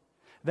lives.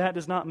 That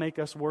does not make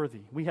us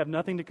worthy. We have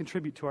nothing to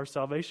contribute to our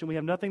salvation. We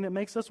have nothing that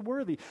makes us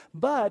worthy.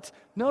 But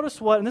notice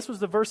what, and this was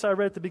the verse I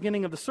read at the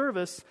beginning of the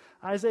service,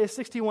 Isaiah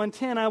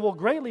 61:10, I will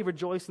greatly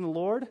rejoice in the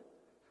Lord.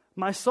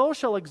 My soul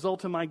shall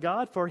exult in my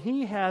God, for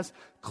he has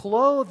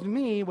clothed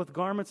me with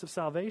garments of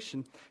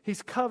salvation.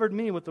 He's covered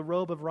me with the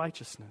robe of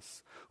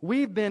righteousness.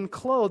 We've been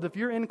clothed. If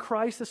you're in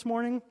Christ this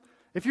morning,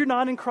 if you're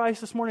not in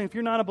Christ this morning, if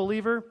you're not a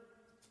believer,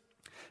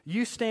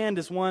 you stand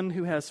as one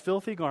who has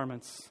filthy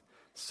garments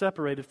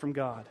separated from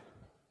God.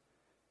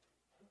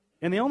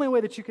 And the only way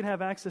that you can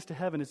have access to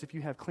heaven is if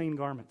you have clean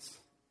garments,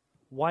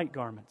 white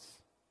garments.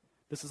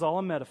 This is all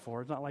a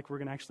metaphor. It's not like we're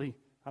going to actually,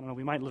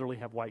 we might literally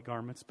have white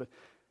garments, but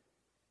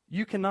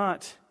you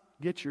cannot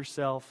get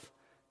yourself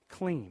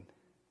clean.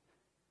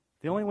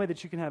 The only way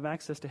that you can have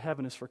access to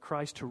heaven is for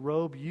Christ to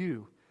robe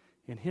you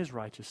in his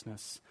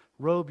righteousness,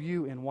 robe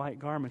you in white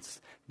garments.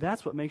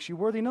 That's what makes you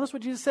worthy. Notice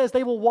what Jesus says,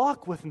 they will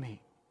walk with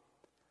me.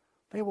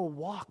 They will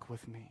walk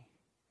with me.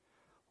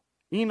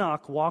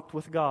 Enoch walked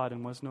with God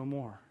and was no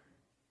more.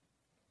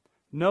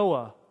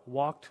 Noah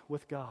walked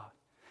with God.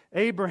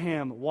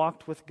 Abraham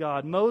walked with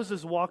God.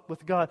 Moses walked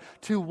with God.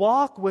 To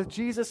walk with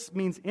Jesus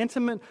means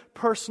intimate,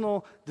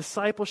 personal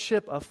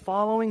discipleship of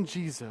following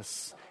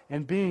Jesus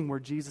and being where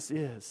Jesus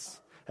is.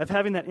 Of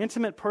having that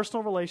intimate,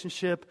 personal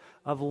relationship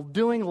of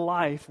doing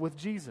life with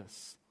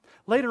Jesus.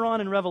 Later on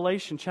in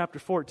Revelation chapter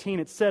 14,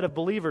 it said of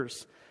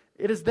believers,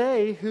 it is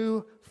they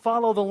who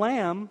follow the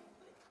Lamb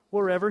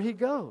wherever He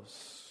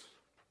goes.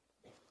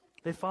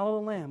 They follow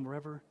the Lamb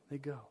wherever they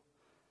go.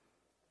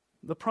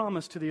 The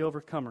promise to the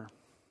overcomer.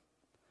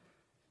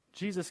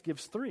 Jesus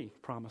gives three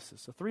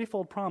promises, a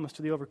threefold promise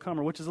to the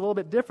overcomer, which is a little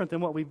bit different than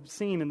what we've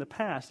seen in the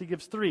past. He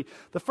gives three.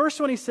 The first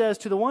one He says,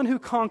 to the one who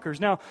conquers.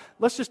 Now,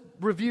 let's just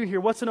review here.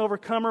 What's an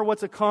overcomer?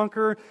 What's a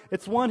conqueror?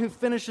 It's one who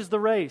finishes the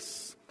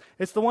race.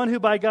 It's the one who,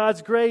 by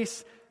God's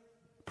grace,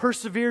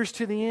 perseveres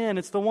to the end.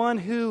 It's the one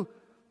who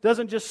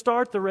doesn't just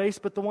start the race,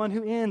 but the one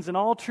who ends. And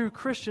all true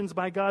Christians,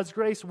 by God's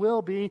grace,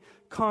 will be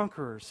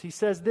conquerors. He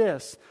says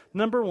this,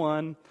 number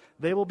one,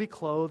 they will be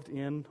clothed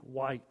in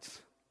white.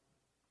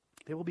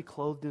 They will be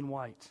clothed in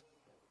white.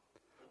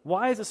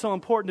 Why is it so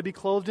important to be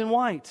clothed in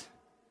white?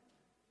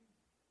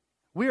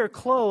 We are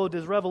clothed,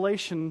 as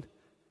Revelation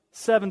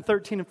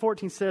 7:13 and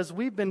 14 says,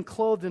 we've been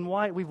clothed in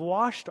white. We've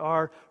washed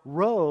our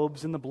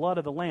robes in the blood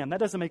of the Lamb. That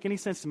doesn't make any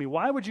sense to me.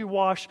 Why would you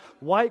wash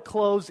white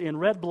clothes in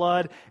red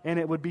blood and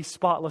it would be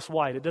spotless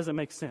white? It doesn't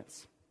make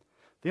sense.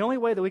 The only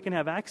way that we can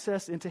have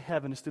access into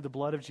heaven is through the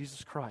blood of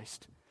Jesus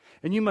Christ.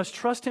 And you must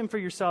trust Him for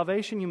your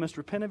salvation. You must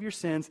repent of your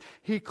sins.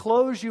 He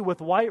clothes you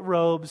with white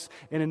robes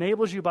and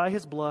enables you by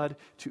His blood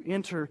to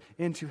enter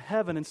into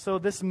heaven. And so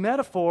this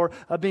metaphor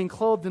of being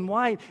clothed in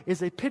white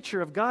is a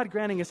picture of God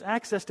granting us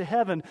access to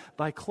heaven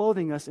by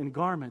clothing us in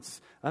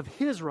garments of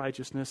His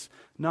righteousness,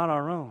 not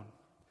our own.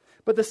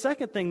 But the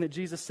second thing that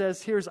Jesus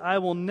says here is, I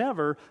will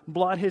never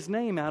blot His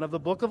name out of the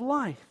book of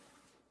life.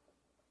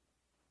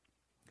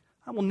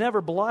 I will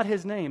never blot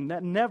His name.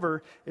 That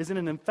never is in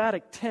an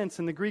emphatic tense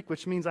in the Greek,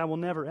 which means I will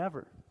never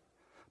ever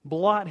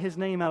blot His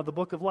name out of the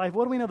book of life.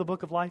 What do we know the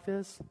book of life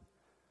is?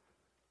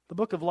 The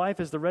book of life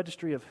is the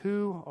registry of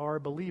who are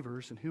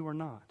believers and who are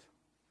not.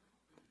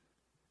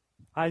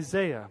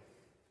 Isaiah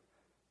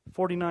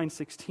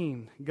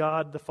 49:16,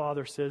 God the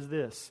Father says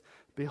this,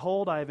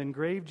 behold, I have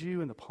engraved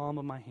you in the palm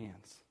of my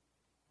hands.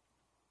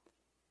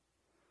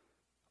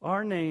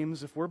 Our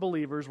names, if we're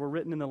believers, were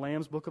written in the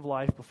Lamb's book of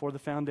life before the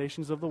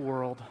foundations of the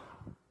world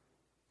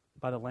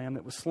by the Lamb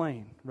that was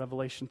slain.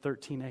 Revelation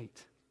 13:8.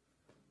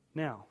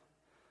 Now,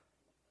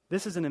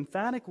 this is an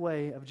emphatic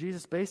way of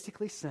Jesus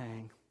basically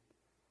saying,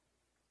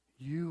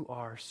 you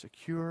are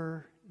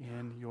secure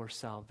in your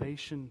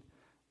salvation.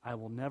 I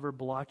will never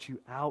blot you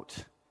out.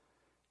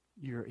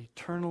 You're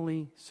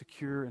eternally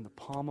secure in the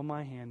palm of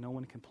my hand. No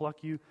one can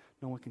pluck you.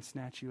 No one can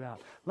snatch you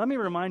out. Let me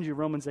remind you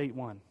Romans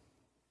 8:1.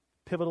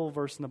 Pivotal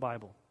verse in the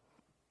Bible.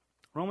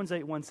 Romans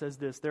 8:1 says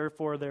this,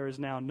 therefore there is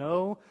now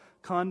no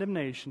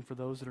condemnation for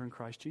those that are in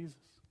Christ Jesus.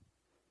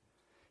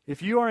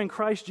 If you are in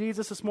Christ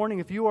Jesus this morning,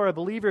 if you are a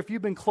believer, if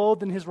you've been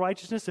clothed in His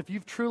righteousness, if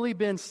you've truly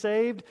been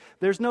saved,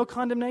 there's no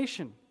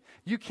condemnation.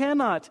 You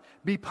cannot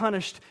be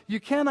punished. You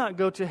cannot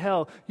go to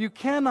hell. You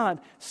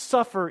cannot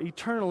suffer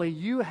eternally.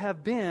 You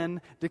have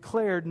been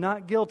declared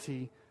not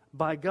guilty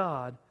by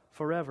God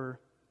forever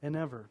and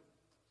ever.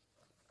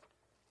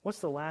 What's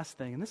the last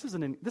thing? And this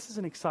is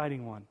an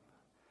exciting one.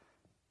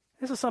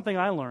 This is something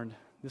I learned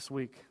this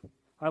week.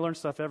 I learn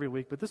stuff every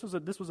week, but this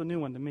was a new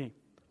one to me.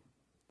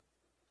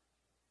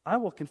 I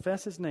will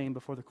confess His name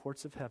before the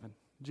courts of heaven.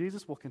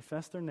 Jesus will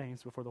confess their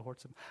names before the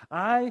courts of heaven.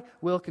 I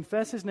will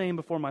confess His name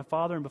before my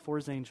Father and before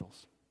His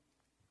angels.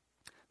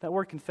 That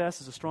word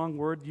confess is a strong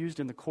word used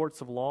in the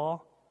courts of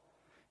law.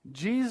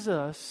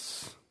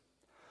 Jesus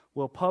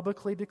will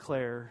publicly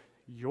declare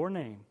your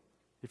name,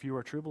 if you are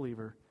a true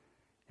believer,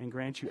 and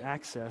grant you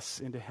access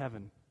into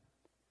heaven.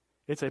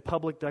 It's a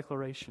public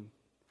declaration.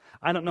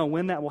 I don't know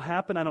when that will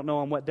happen. I don't know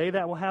on what day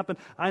that will happen.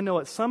 I know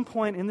at some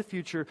point in the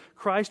future,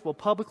 Christ will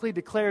publicly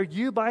declare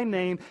you by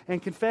name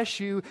and confess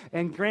you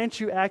and grant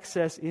you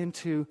access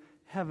into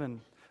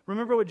heaven.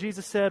 Remember what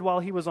Jesus said while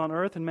He was on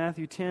earth in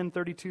Matthew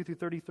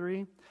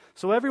 10:32-33?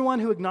 So everyone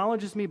who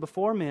acknowledges me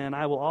before men,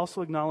 I will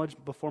also acknowledge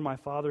before my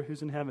Father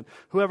who's in heaven.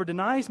 Whoever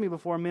denies me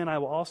before men, I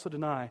will also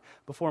deny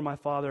before my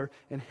Father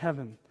in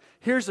heaven.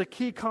 Here's a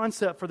key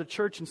concept for the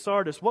church in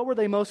Sardis. What were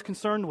they most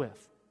concerned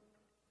with?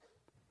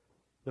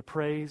 The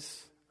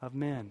praise of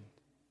men.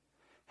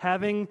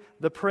 Having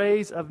the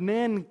praise of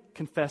men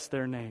confess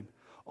their name.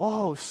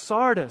 Oh,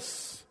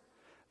 Sardis.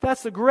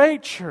 That's a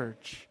great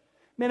church.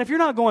 Man, if you're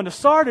not going to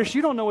Sardis,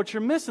 you don't know what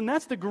you're missing.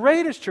 That's the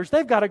greatest church.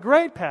 They've got a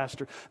great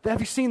pastor. Have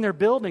you seen their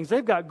buildings?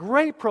 They've got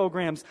great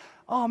programs.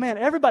 Oh man,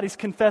 everybody's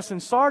confessing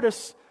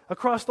Sardis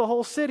across the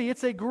whole city.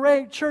 It's a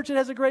great church. It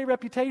has a great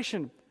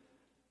reputation.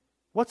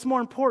 What's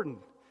more important?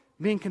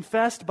 Being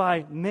confessed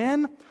by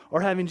men,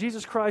 or having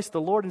Jesus Christ, the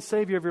Lord and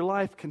Savior of your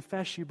life,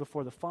 confess you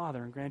before the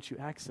Father and grant you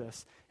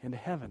access into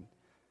heaven?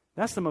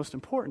 That's the most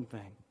important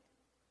thing.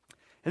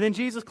 And then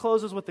Jesus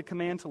closes with the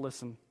command to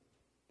listen.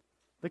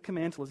 The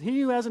command to listen.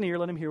 He who has an ear,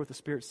 let him hear what the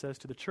Spirit says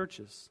to the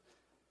churches.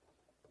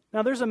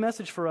 Now, there's a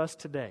message for us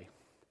today.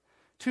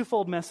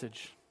 Twofold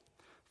message.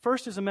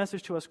 First is a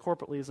message to us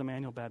corporately as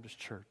Emmanuel Baptist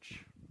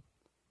Church.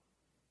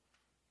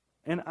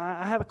 And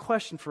I have a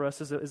question for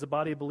us as a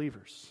body of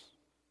believers.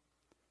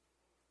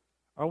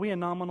 Are we a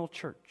nominal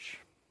church?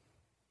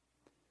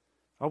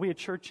 Are we a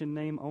church in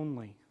name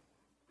only?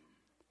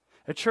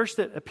 A church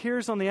that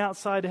appears on the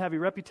outside to have a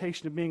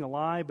reputation of being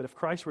alive, but if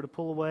Christ were to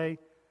pull away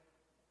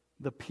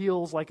the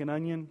peels like an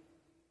onion,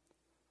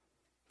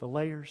 the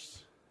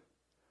layers,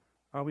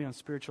 are we on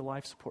spiritual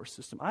life support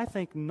system? I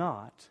think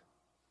not.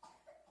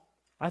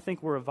 I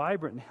think we're a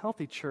vibrant and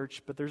healthy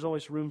church, but there's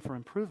always room for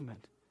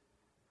improvement.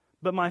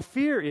 But my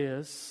fear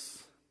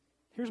is,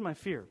 here's my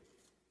fear.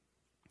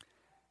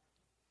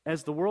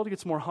 As the world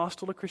gets more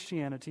hostile to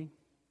Christianity,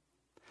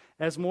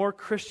 as more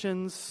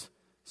Christians,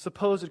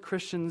 supposed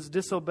Christians,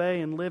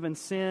 disobey and live in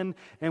sin,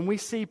 and we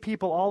see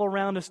people all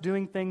around us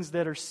doing things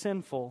that are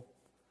sinful,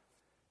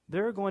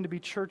 there are going to be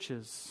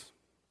churches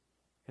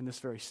in this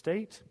very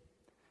state,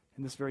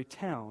 in this very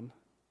town,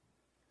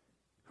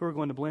 who are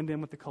going to blend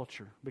in with the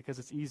culture because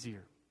it's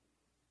easier.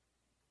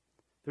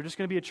 They're just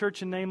going to be a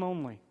church in name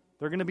only.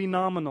 They're going to be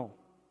nominal.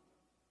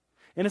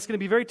 And it's going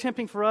to be very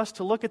tempting for us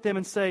to look at them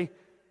and say,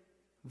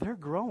 they're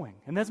growing.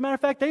 And as a matter of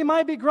fact, they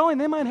might be growing.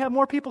 They might have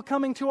more people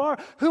coming to our...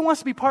 Who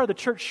wants to be part of the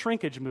church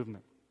shrinkage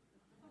movement?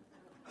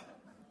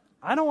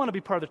 I don't want to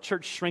be part of the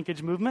church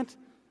shrinkage movement.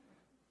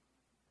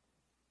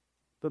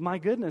 But my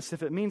goodness,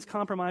 if it means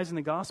compromising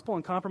the gospel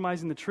and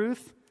compromising the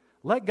truth,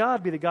 let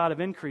God be the God of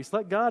increase.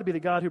 Let God be the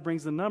God who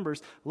brings the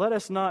numbers. Let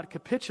us not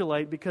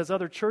capitulate because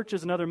other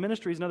churches and other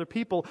ministries and other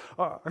people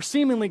are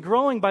seemingly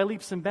growing by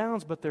leaps and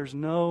bounds, but there's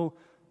no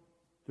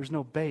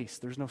base.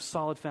 There's no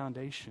solid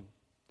foundation.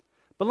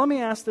 But let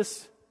me ask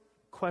this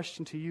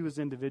question to you as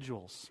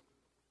individuals.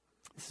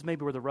 This is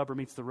maybe where the rubber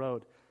meets the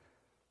road.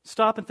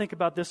 Stop and think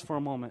about this for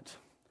a moment.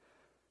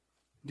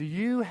 Do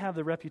you have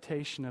the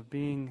reputation of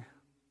being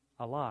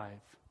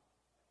alive,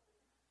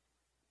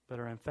 but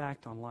are in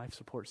fact on life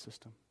support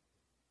system?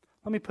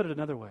 Let me put it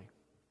another way.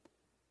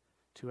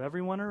 To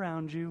everyone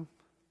around you,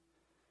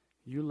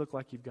 you look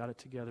like you've got it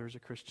together as a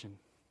Christian.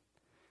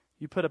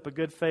 You put up a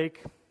good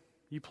fake,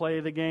 you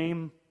play the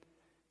game,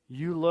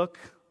 you look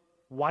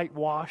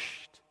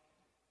whitewashed,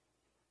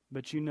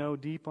 but you know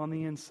deep on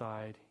the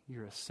inside,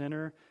 you're a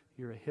sinner,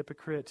 you're a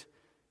hypocrite,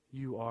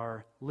 you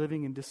are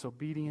living in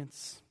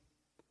disobedience.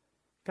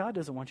 God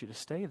doesn't want you to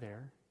stay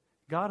there.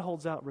 God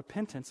holds out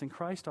repentance, and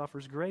Christ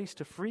offers grace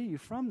to free you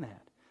from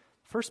that.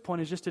 First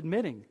point is just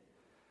admitting.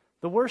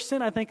 The worst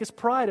sin, I think, is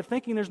pride, of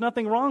thinking there's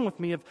nothing wrong with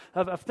me,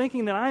 of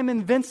thinking that I'm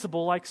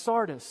invincible like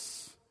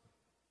Sardis.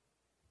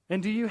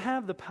 And do you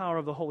have the power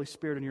of the Holy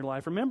Spirit in your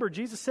life? Remember,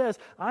 Jesus says,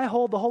 I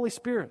hold the Holy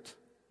Spirit.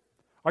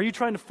 Are you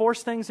trying to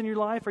force things in your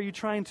life? Are you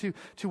trying to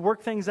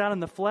work things out in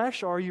the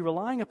flesh? Or are you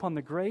relying upon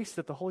the grace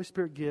that the Holy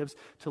Spirit gives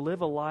to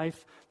live a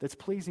life that's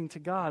pleasing to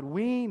God?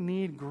 We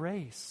need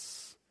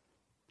grace.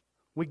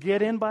 We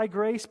get in by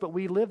grace, but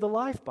we live the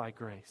life by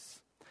grace.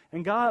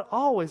 And God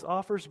always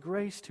offers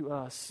grace to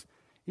us,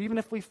 even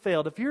if we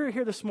failed. If you're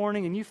here this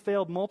morning and you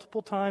failed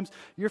multiple times,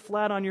 you're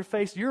flat on your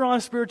face, you're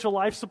on spiritual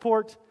life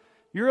support,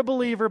 you're a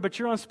believer, but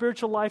you're on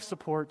spiritual life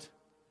support,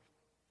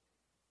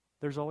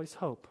 there's always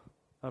hope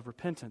of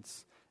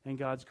repentance and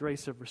God's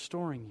grace of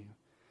restoring you.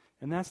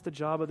 And that's the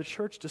job of the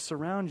church, to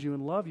surround you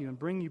and love you and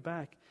bring you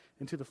back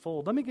into the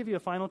fold. Let me give you a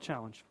final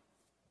challenge.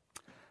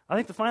 I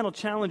think the final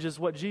challenge is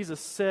what Jesus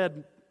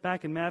said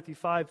back in Matthew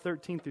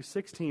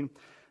 5:13-16.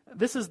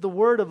 This is the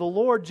word of the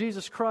Lord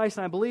Jesus Christ,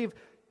 and I believe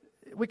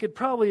we could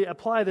probably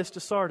apply this to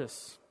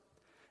Sardis.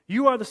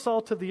 You are the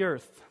salt of the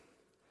earth.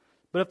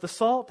 But if the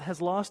salt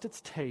has lost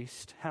its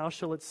taste, how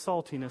shall its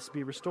saltiness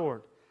be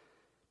restored?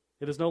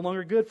 It is no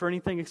longer good for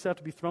anything except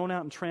to be thrown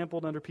out and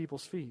trampled under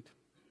people's feet.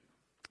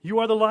 You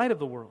are the light of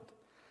the world.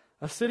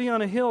 A city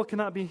on a hill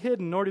cannot be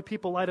hidden, nor do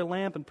people light a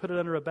lamp and put it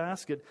under a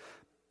basket,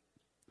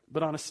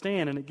 but on a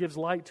stand, and it gives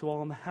light to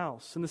all in the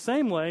house. In the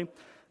same way,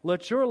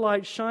 let your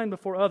light shine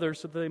before others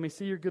so that they may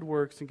see your good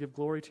works and give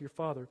glory to your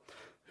Father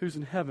who's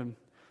in heaven.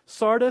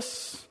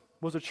 Sardis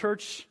was a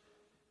church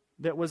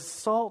that was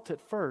salt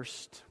at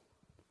first,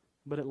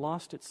 but it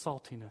lost its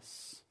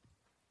saltiness.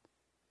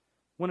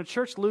 When a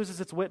church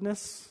loses its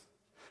witness,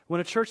 when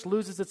a church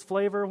loses its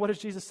flavor, what does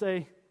Jesus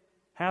say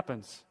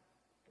happens?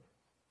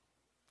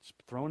 It's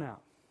thrown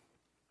out.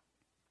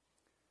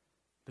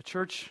 The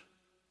church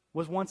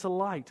was once a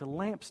light, a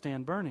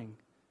lampstand burning,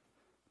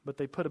 but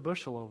they put a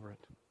bushel over it.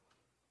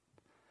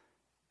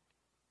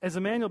 As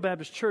Emmanuel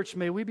Baptist Church,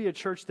 may we be a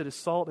church that is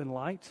salt and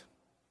light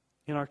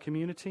in our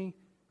community.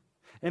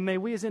 And may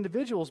we as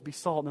individuals be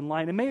salt and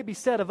light. And may it be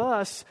said of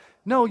us,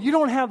 no, you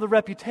don't have the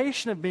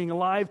reputation of being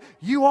alive.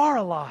 You are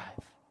alive.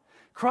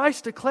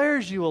 Christ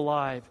declares you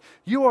alive.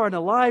 You are an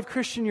alive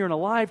Christian. You're an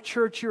alive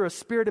church. You're a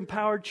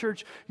Spirit-empowered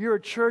church. You're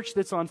a church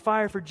that's on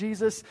fire for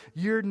Jesus.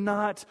 You're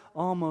not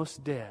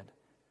almost dead.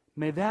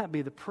 May that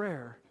be the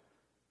prayer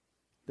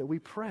that we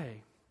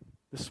pray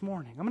this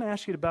morning. I'm going to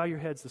ask you to bow your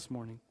heads this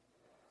morning.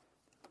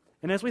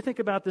 And as we think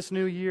about this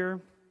new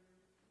year,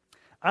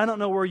 I don't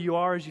know where you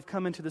are as you've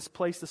come into this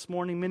place this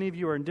morning. Many of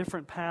you are in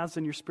different paths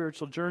in your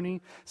spiritual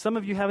journey. Some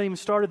of you haven't even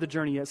started the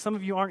journey yet. Some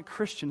of you aren't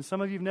Christians.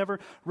 Some of you have never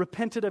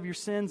repented of your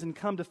sins and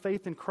come to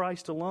faith in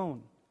Christ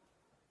alone.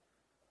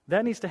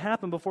 That needs to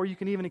happen before you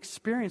can even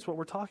experience what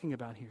we're talking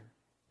about here.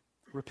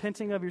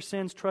 Repenting of your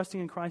sins, trusting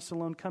in Christ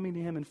alone, coming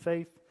to Him in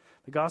faith.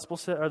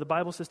 The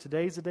Bible says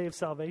today is the day of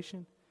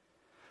salvation.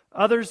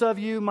 Others of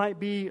you might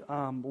be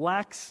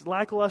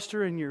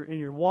lackluster in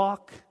your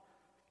walk.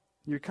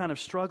 You're kind of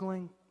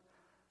struggling.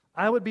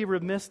 I would be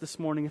remiss this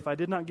morning if I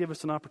did not give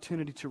us an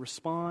opportunity to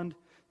respond,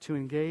 to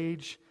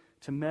engage,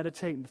 to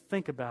meditate, and to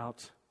think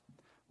about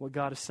what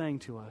God is saying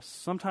to us.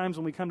 Sometimes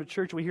when we come to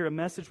church, we hear a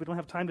message, we don't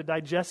have time to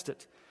digest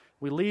it.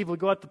 We leave, we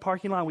go out the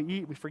parking lot, we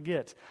eat, we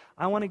forget.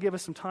 I want to give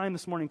us some time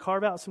this morning,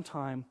 carve out some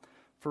time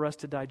for us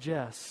to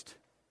digest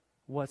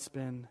what's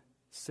been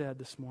said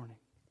this morning.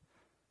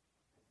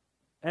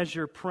 As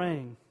you're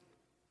praying,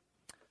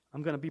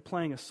 I'm going to be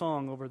playing a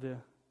song over the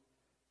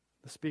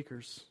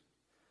speakers.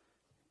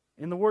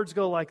 And the words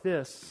go like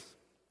this: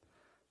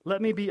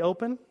 let me be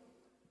open,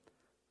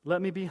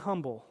 let me be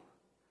humble,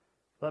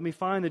 let me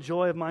find the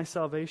joy of my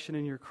salvation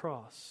in your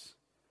cross.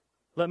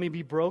 Let me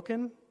be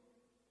broken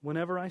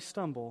whenever I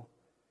stumble.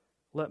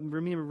 Let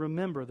me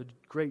remember the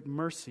great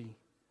mercy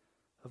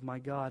of my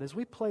God. As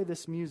we play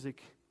this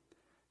music,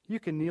 you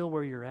can kneel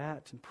where you're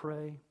at and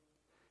pray.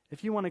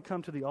 If you want to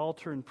come to the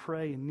altar and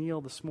pray and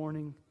kneel this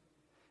morning,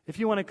 if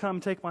you want to come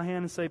take my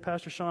hand and say,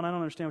 Pastor Sean, I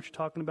don't understand what you're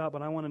talking about,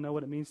 but I want to know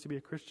what it means to be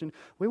a Christian,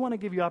 we want to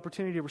give you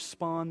opportunity to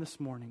respond this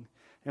morning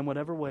in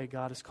whatever way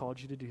God has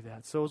called you to do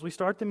that. So as we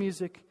start the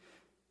music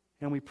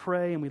and we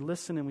pray and we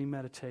listen and we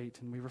meditate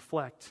and we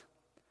reflect,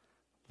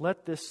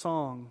 let this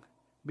song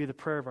be the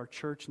prayer of our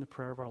church and the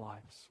prayer of our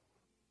lives.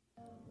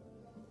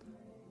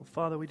 Well,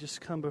 Father, we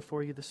just come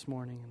before you this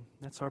morning, and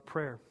that's our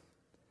prayer,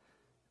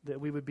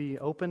 that we would be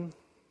open,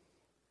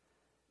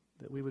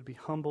 that we would be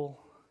humble,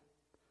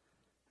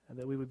 and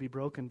that we would be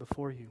broken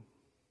before you.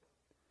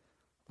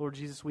 Lord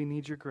Jesus, we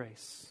need your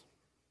grace.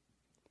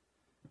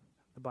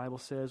 The Bible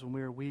says when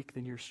we are weak,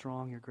 then you're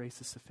strong, your grace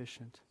is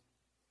sufficient.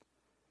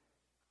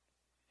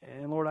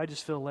 And Lord, I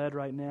just feel led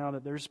right now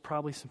that there's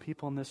probably some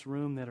people in this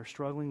room that are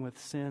struggling with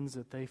sins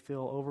that they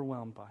feel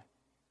overwhelmed by.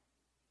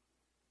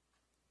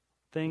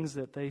 Things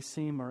that they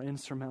seem are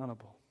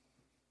insurmountable.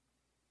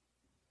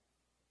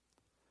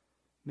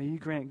 May you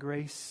grant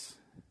grace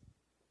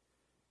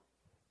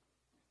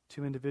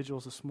to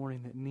individuals this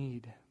morning that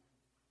need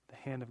the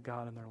hand of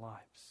God in their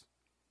lives.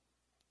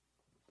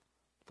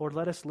 Lord,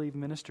 let us leave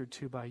ministered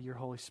to by your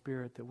Holy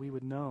Spirit, that we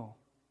would know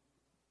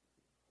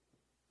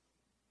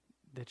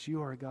that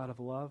you are a God of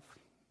love,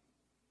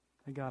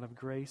 a God of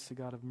grace, a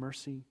God of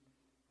mercy,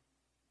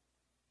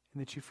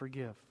 and that you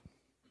forgive.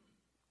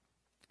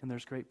 And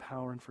there's great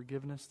power in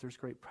forgiveness. There's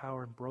great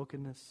power in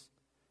brokenness.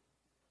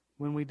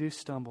 When we do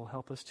stumble,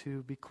 help us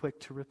to be quick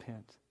to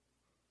repent.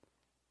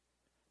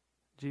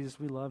 Jesus,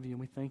 we love you and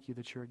we thank you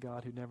that you're a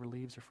God who never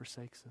leaves or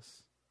forsakes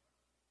us.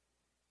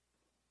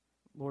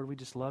 Lord, we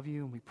just love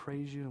you and we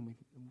praise you, and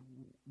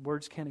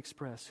words can't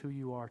express who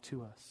you are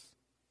to us.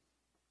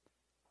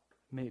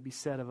 May it be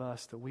said of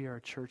us that we are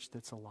a church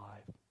that's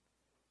alive.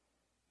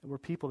 That we're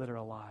people that are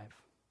alive.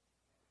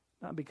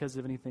 Not because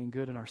of anything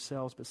good in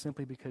ourselves, but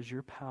simply because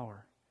your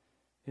power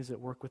is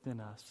at work within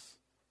us.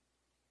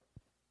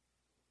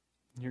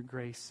 And your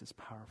grace is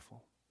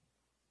powerful.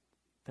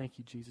 Thank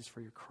you, Jesus,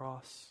 for your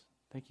cross.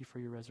 Thank you for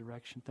your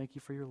resurrection. Thank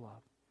you for your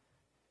love.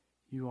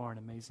 You are an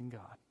amazing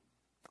God.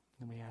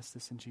 And we ask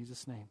this in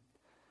Jesus' name.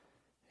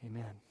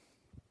 Amen.